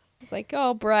too. It's like,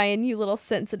 oh, Brian, you little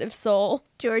sensitive soul.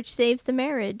 George saves the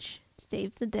marriage.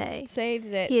 Saves the day. Saves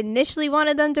it. He initially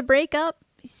wanted them to break up.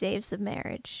 He saves the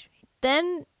marriage.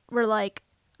 Then we're like,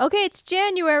 okay, it's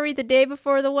January, the day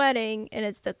before the wedding, and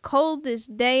it's the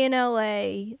coldest day in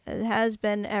LA it has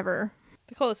been ever.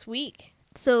 The coldest week.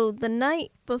 So the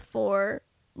night before,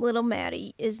 little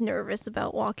Maddie is nervous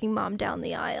about walking mom down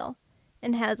the aisle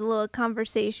and has a little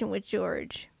conversation with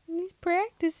George. He's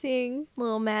practicing.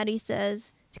 Little Maddie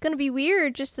says, it's going to be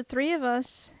weird, just the three of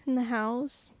us in the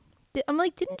house. I'm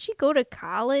like, didn't she go to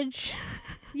college?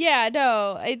 Yeah,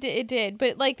 no, it did.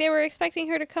 But, like, they were expecting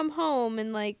her to come home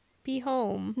and, like, be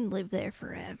home. And live there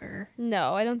forever.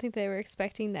 No, I don't think they were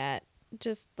expecting that.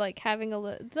 Just, like, having a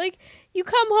like, you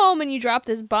come home and you drop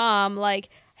this bomb, like,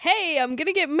 hey, I'm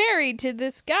gonna get married to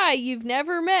this guy you've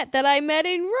never met that I met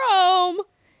in Rome.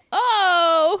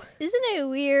 Oh! Isn't it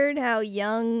weird how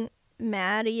young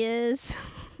Maddie is?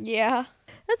 Yeah.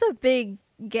 That's a big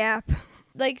gap.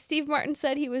 Like, Steve Martin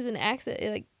said he was an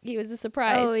accident, like, he was a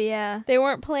surprise. Oh, yeah. They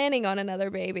weren't planning on another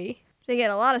baby. They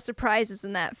get a lot of surprises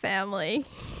in that family.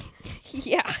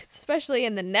 Yeah, especially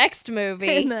in the next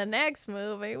movie. In the next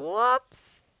movie.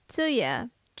 Whoops. So, yeah.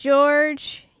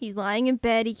 George, he's lying in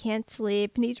bed. He can't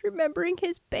sleep. And he's remembering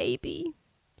his baby.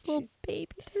 His little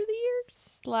baby through the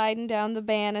years. Sliding down the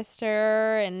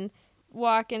banister and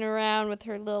walking around with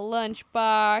her little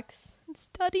lunchbox.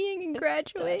 Studying and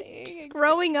graduating. Studying Just and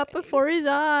growing up before his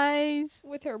eyes.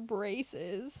 With her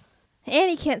braces.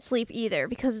 And he can't sleep either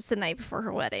because it's the night before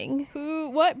her wedding.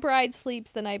 What bride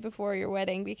sleeps the night before your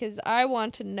wedding? Because I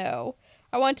want to know.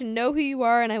 I want to know who you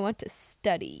are and I want to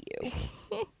study you.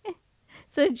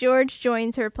 So George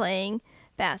joins her playing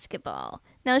basketball.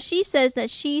 Now she says that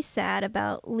she's sad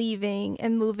about leaving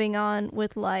and moving on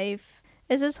with life.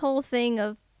 It's this whole thing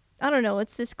of, I don't know,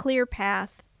 it's this clear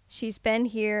path. She's been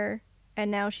here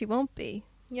and now she won't be.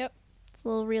 Yep. It's a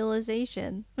little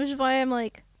realization. Which is why I'm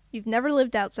like, you've never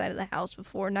lived outside of the house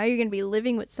before. Now you're going to be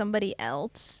living with somebody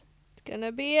else. It's going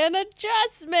to be an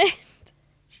adjustment.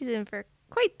 She's in for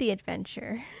quite the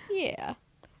adventure. Yeah.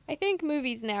 I think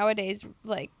movies nowadays,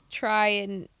 like, try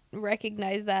and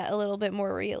recognize that a little bit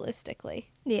more realistically.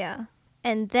 Yeah.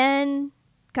 And then,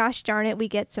 gosh darn it, we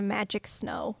get some magic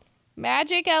snow.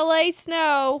 Magic LA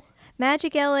snow.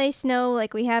 Magic LA snow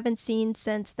like we haven't seen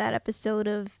since that episode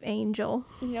of Angel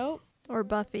Nope. or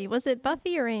Buffy. Was it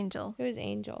Buffy or Angel? It was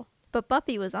Angel. But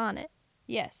Buffy was on it.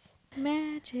 Yes.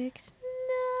 Magic snow.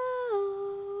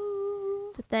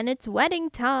 But then it's wedding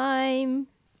time.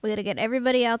 We gotta get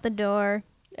everybody out the door.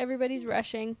 Everybody's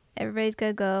rushing. Everybody's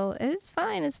gotta go. It's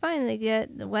fine. It's fine. They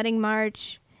get the wedding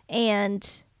march. And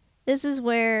this is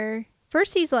where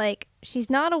first he's like, she's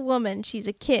not a woman. She's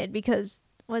a kid because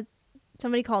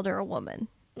somebody called her a woman.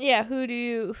 Yeah,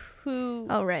 who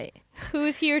Oh, right.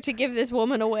 who's here to give this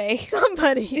woman away?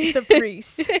 Somebody. The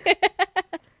priest.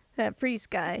 That priest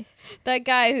guy. That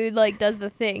guy who, like, does the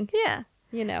thing, Yeah.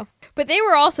 you know. But they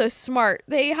were also smart.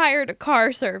 They hired a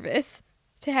car service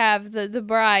to have the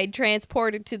bride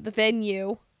transported to the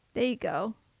venue. There you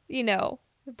go. You know,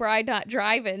 the bride not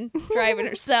driving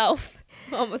herself,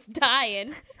 almost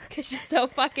dying because she's so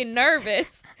fucking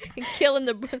nervous and killing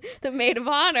the maid of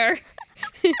honor.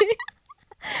 We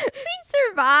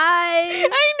survived.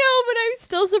 I know, but I'm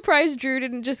still surprised Drew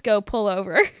didn't just go pull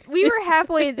over. We were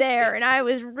halfway there, and I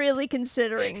was really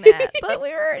considering that, but we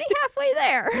were already halfway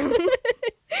there.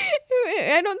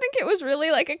 I don't think it was really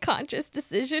like a conscious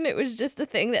decision. It was just a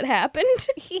thing that happened.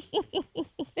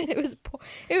 And it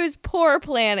was poor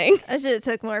planning. I should have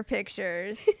took more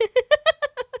pictures.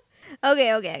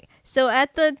 Okay. So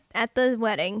at the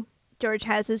wedding, George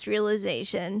has this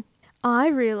realization. I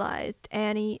realized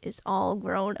Annie is all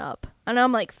grown up. And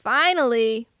I'm like,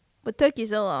 finally! What took you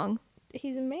so long?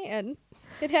 He's a man.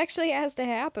 It actually has to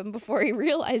happen before he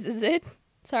realizes it.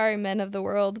 Sorry, men of the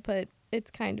world, but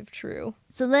it's kind of true.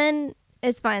 So then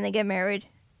it's fine. They get married.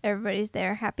 Everybody's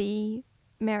there. Happy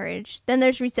marriage. Then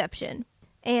there's reception.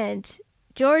 And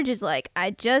George is like, I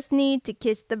just need to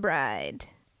kiss the bride.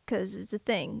 Because it's a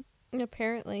thing.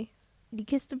 Apparently. You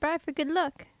kiss the bride for good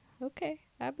luck. Okay,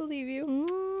 I believe you.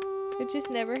 It just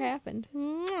never happened.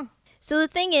 So the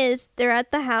thing is, they're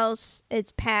at the house,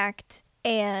 it's packed,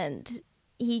 and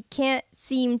he can't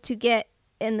seem to get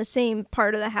in the same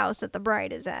part of the house that the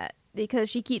bride is at because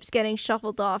she keeps getting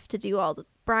shuffled off to do all the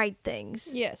bride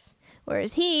things. Yes.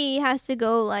 Whereas he has to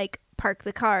go, like, park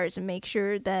the cars and make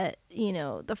sure that,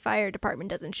 the fire department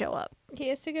doesn't show up. He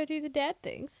has to go do the dad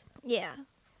things. Yeah.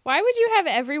 Why would you have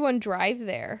everyone drive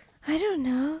there? I don't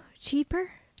know.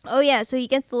 Cheaper? Oh, yeah, so he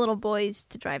gets the little boys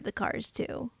to drive the cars,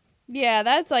 too. Yeah,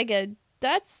 that's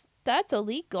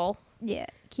illegal. Yeah,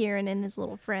 Kieran and his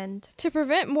little friend. To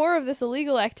prevent more of this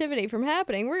illegal activity from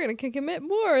happening, we're going to commit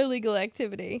more illegal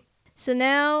activity. So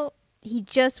now he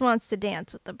just wants to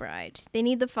dance with the bride. They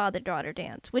need the father-daughter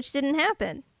dance, which didn't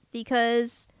happen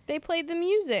because... They played the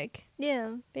music.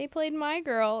 Yeah. They played My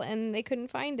Girl, and they couldn't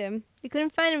find him. They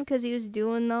couldn't find him because he was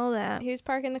doing all that. He was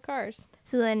parking the cars.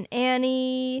 So then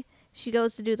Annie, she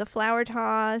goes to do the flower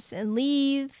toss and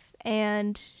leave,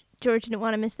 and George didn't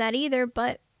want to miss that either,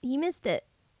 but he missed it.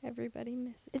 Everybody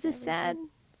misses. It's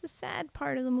a sad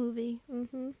part of the movie.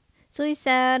 Mm-hmm. So he's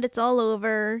sad. It's all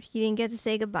over. He didn't get to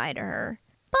say goodbye to her.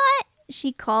 But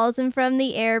she calls him from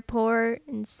the airport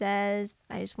and says,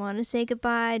 I just want to say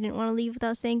goodbye. I didn't want to leave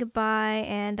without saying goodbye,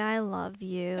 and I love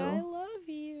you. I love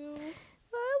you.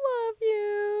 I love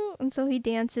you. And so he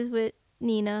dances with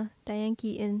Nina, Diane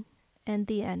Keaton, and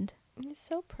the end. It's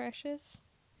so precious.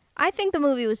 I think the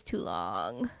movie was too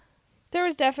long. There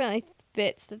was definitely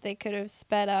bits that they could have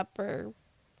sped up or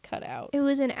cut out. It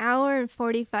was an hour and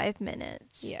 45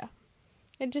 minutes. Yeah.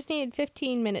 It just needed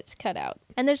 15 minutes cut out.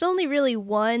 And there's only really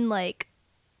one,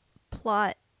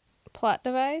 plot. Plot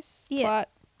device? Yeah. Plot,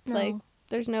 No.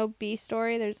 there's no B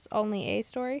story, there's only A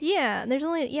story? Yeah, there's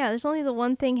only the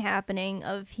one thing happening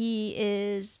of he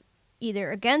is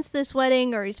either against this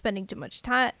wedding or he's spending too much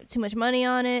money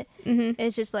on it. Mm-hmm.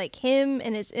 It's just like him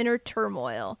and his inner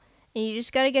turmoil. And you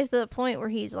just got to get to the point where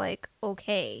he's like,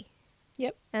 okay.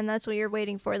 Yep. And that's what you're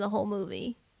waiting for the whole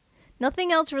movie.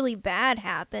 Nothing else really bad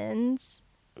happens.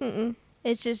 Mm-mm.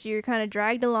 It's just you're kind of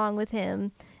dragged along with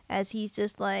him as he's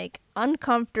just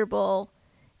uncomfortable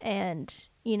and,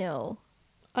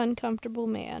 Uncomfortable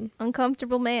man.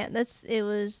 uncomfortable man. It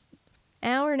was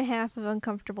an hour and a half of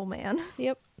uncomfortable man.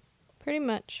 Yep. Pretty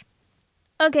much.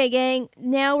 Okay, gang.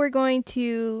 Now we're going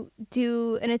to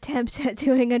do an attempt at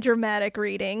doing a dramatic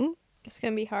reading. It's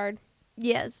gonna be hard.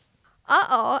 Yes.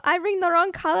 Uh-oh, I ring the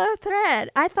wrong color thread.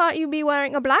 I thought you'd be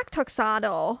wearing a black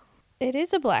tuxedo. It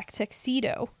is a black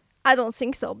tuxedo. I don't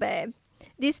think so, babe.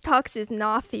 This tux is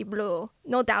navy blue.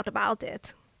 No doubt about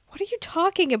it. What are you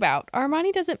talking about?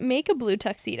 Armani doesn't make a blue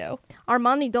tuxedo.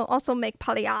 Armani don't also make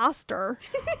polyester.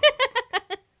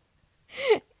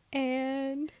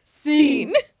 And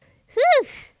scene.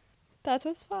 That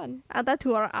was fun. Add that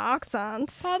to our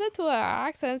accents. Add it to our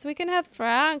accents. We can have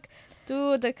Frank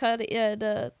do the critic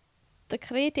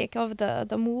of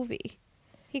the movie.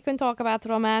 He can talk about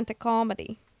romantic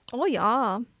comedy. Oh,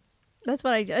 yeah. That's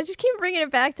what I do. I just keep bringing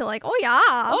it back to oh,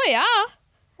 yeah.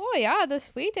 Oh yeah, the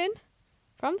Sweden.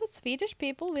 From the Swedish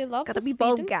people, we love Gotta the be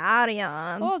Sweden.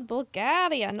 Bulgarian. Oh,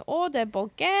 Bulgarian. Oh, the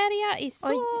Bulgaria is so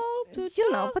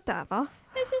beautiful. Whatever.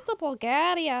 This is the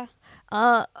Bulgaria.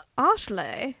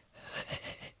 Ashley.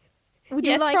 Would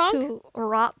Yes, you like Frank? to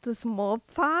rot this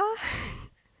muffa?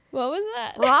 What was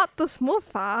that? Rot this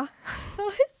muffa.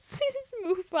 Oh, it's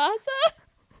Mufasa.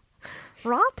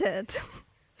 Rot it.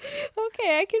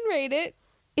 Okay, I can rate it.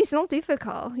 It's not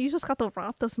difficult. You just got to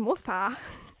rot this muffa.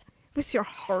 With your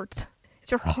heart.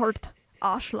 It's your heart,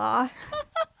 Ashley.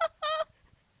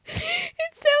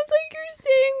 It sounds like you're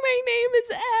saying my name is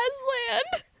Aslan.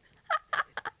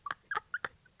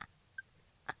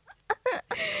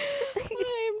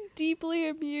 I'm deeply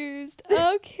amused.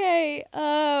 Okay,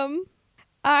 I'm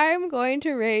going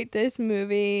to rate this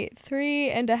movie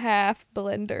 3.5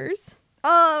 blenders.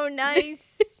 Oh,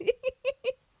 nice.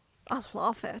 I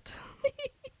love it.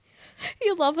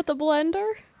 You love it, the blender?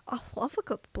 I love a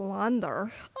good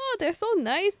blender. Oh, they're so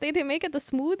nice. They make it the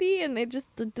smoothie and they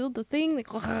just do the thing.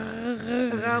 Like,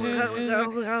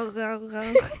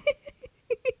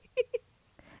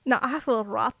 Now I will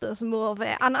write this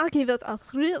movie and I'll give it a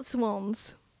 3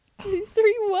 swans. 3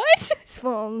 what?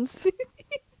 Swans.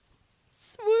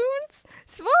 Swoons?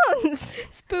 Swans.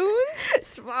 Spoons?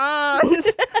 Swans.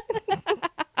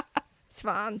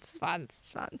 Swans. Swans.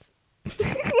 Swans.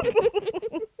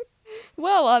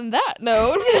 Well, on that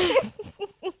note,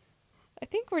 I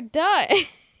think we're done.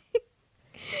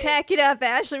 Pack it up,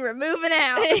 Ashley. We're moving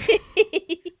out.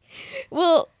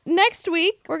 Well, next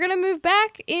week, we're going to move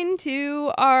back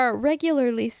into our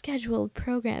regularly scheduled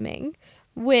programming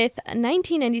with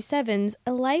 1997's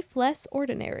A Life Less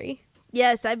Ordinary.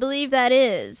 Yes, I believe that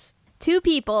is 2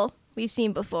 people we've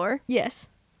seen before. Yes.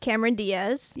 Cameron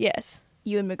Diaz, Yes.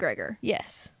 Ewan McGregor.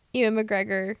 Yes. Ewan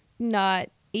McGregor, not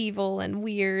evil and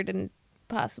weird and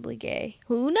possibly gay.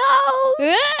 Who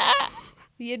knows?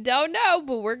 You don't know,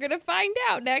 but we're going to find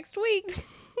out next week.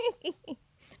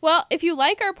 Well, if you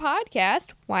like our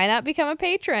podcast, why not become a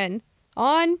patron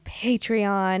on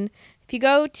Patreon? If you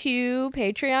go to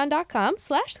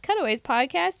patreon.com/The Cutaways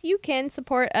Podcast, you can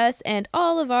support us and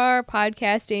all of our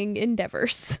podcasting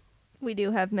endeavors. We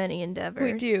do have many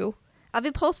endeavors. We do. I'll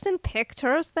be posting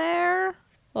pictures there.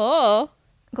 Oh.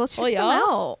 Go check Oh, them yeah?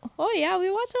 out. Oh, yeah, we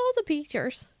watch all the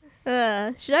pictures.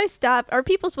 Should I stop? Are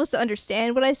people supposed to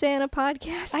understand what I say on a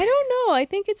podcast? I don't know. I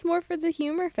think it's more for the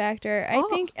humor factor.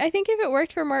 Oh. I think if it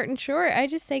worked for Martin Short, I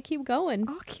just say keep going.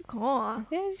 I'll keep going.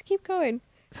 Yeah, just keep going.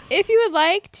 If you would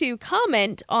like to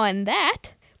comment on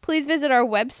that, please visit our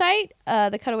website,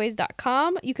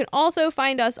 thecutaways.com. You can also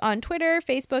find us on Twitter,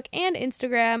 Facebook, and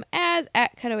Instagram as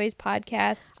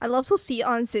 @CutawaysPodcast. I love to see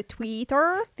on the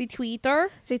Twitter. The Twitter.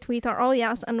 The Twitter. Oh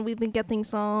yes, and we've been getting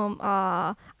some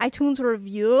iTunes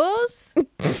reviews.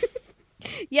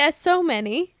 Yes, so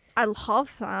many. I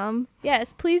love them.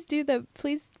 Yes, please do them.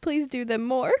 Please do them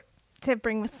more. They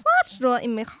bring me such joy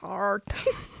in my heart.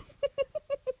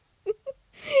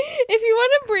 If you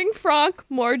want to bring Franck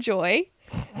more joy,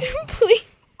 please,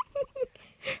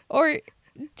 or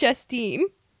Justine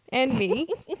and me,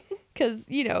 because,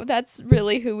 you know, that's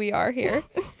really who we are here.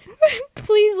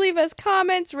 Please leave us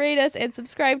comments, rate us, and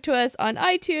subscribe to us on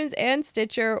iTunes and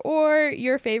Stitcher or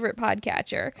your favorite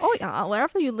podcatcher. Oh yeah,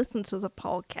 wherever you listen to the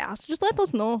podcast, just let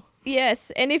us know.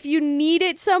 Yes, and if you need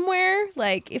it somewhere,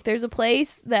 like if there's a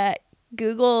place that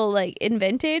Google like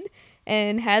invented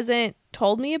and hasn't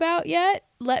told me about yet,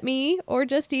 let me or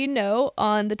Justine know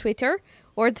on the Twitter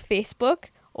or the Facebook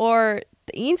or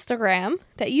the Instagram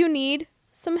that you need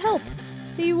some help.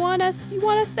 That you want us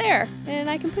there, and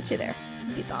I can put you there.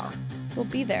 Be there. We'll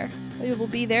be there. We'll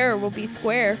be there or we'll be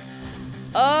square.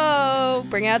 Oh,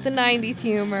 bring out the 90s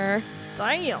humor.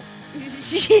 Damn.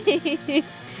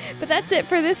 But that's it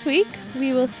for this week.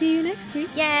 We will see you next week.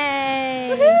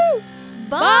 Yay. Woohoo!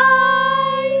 Bye!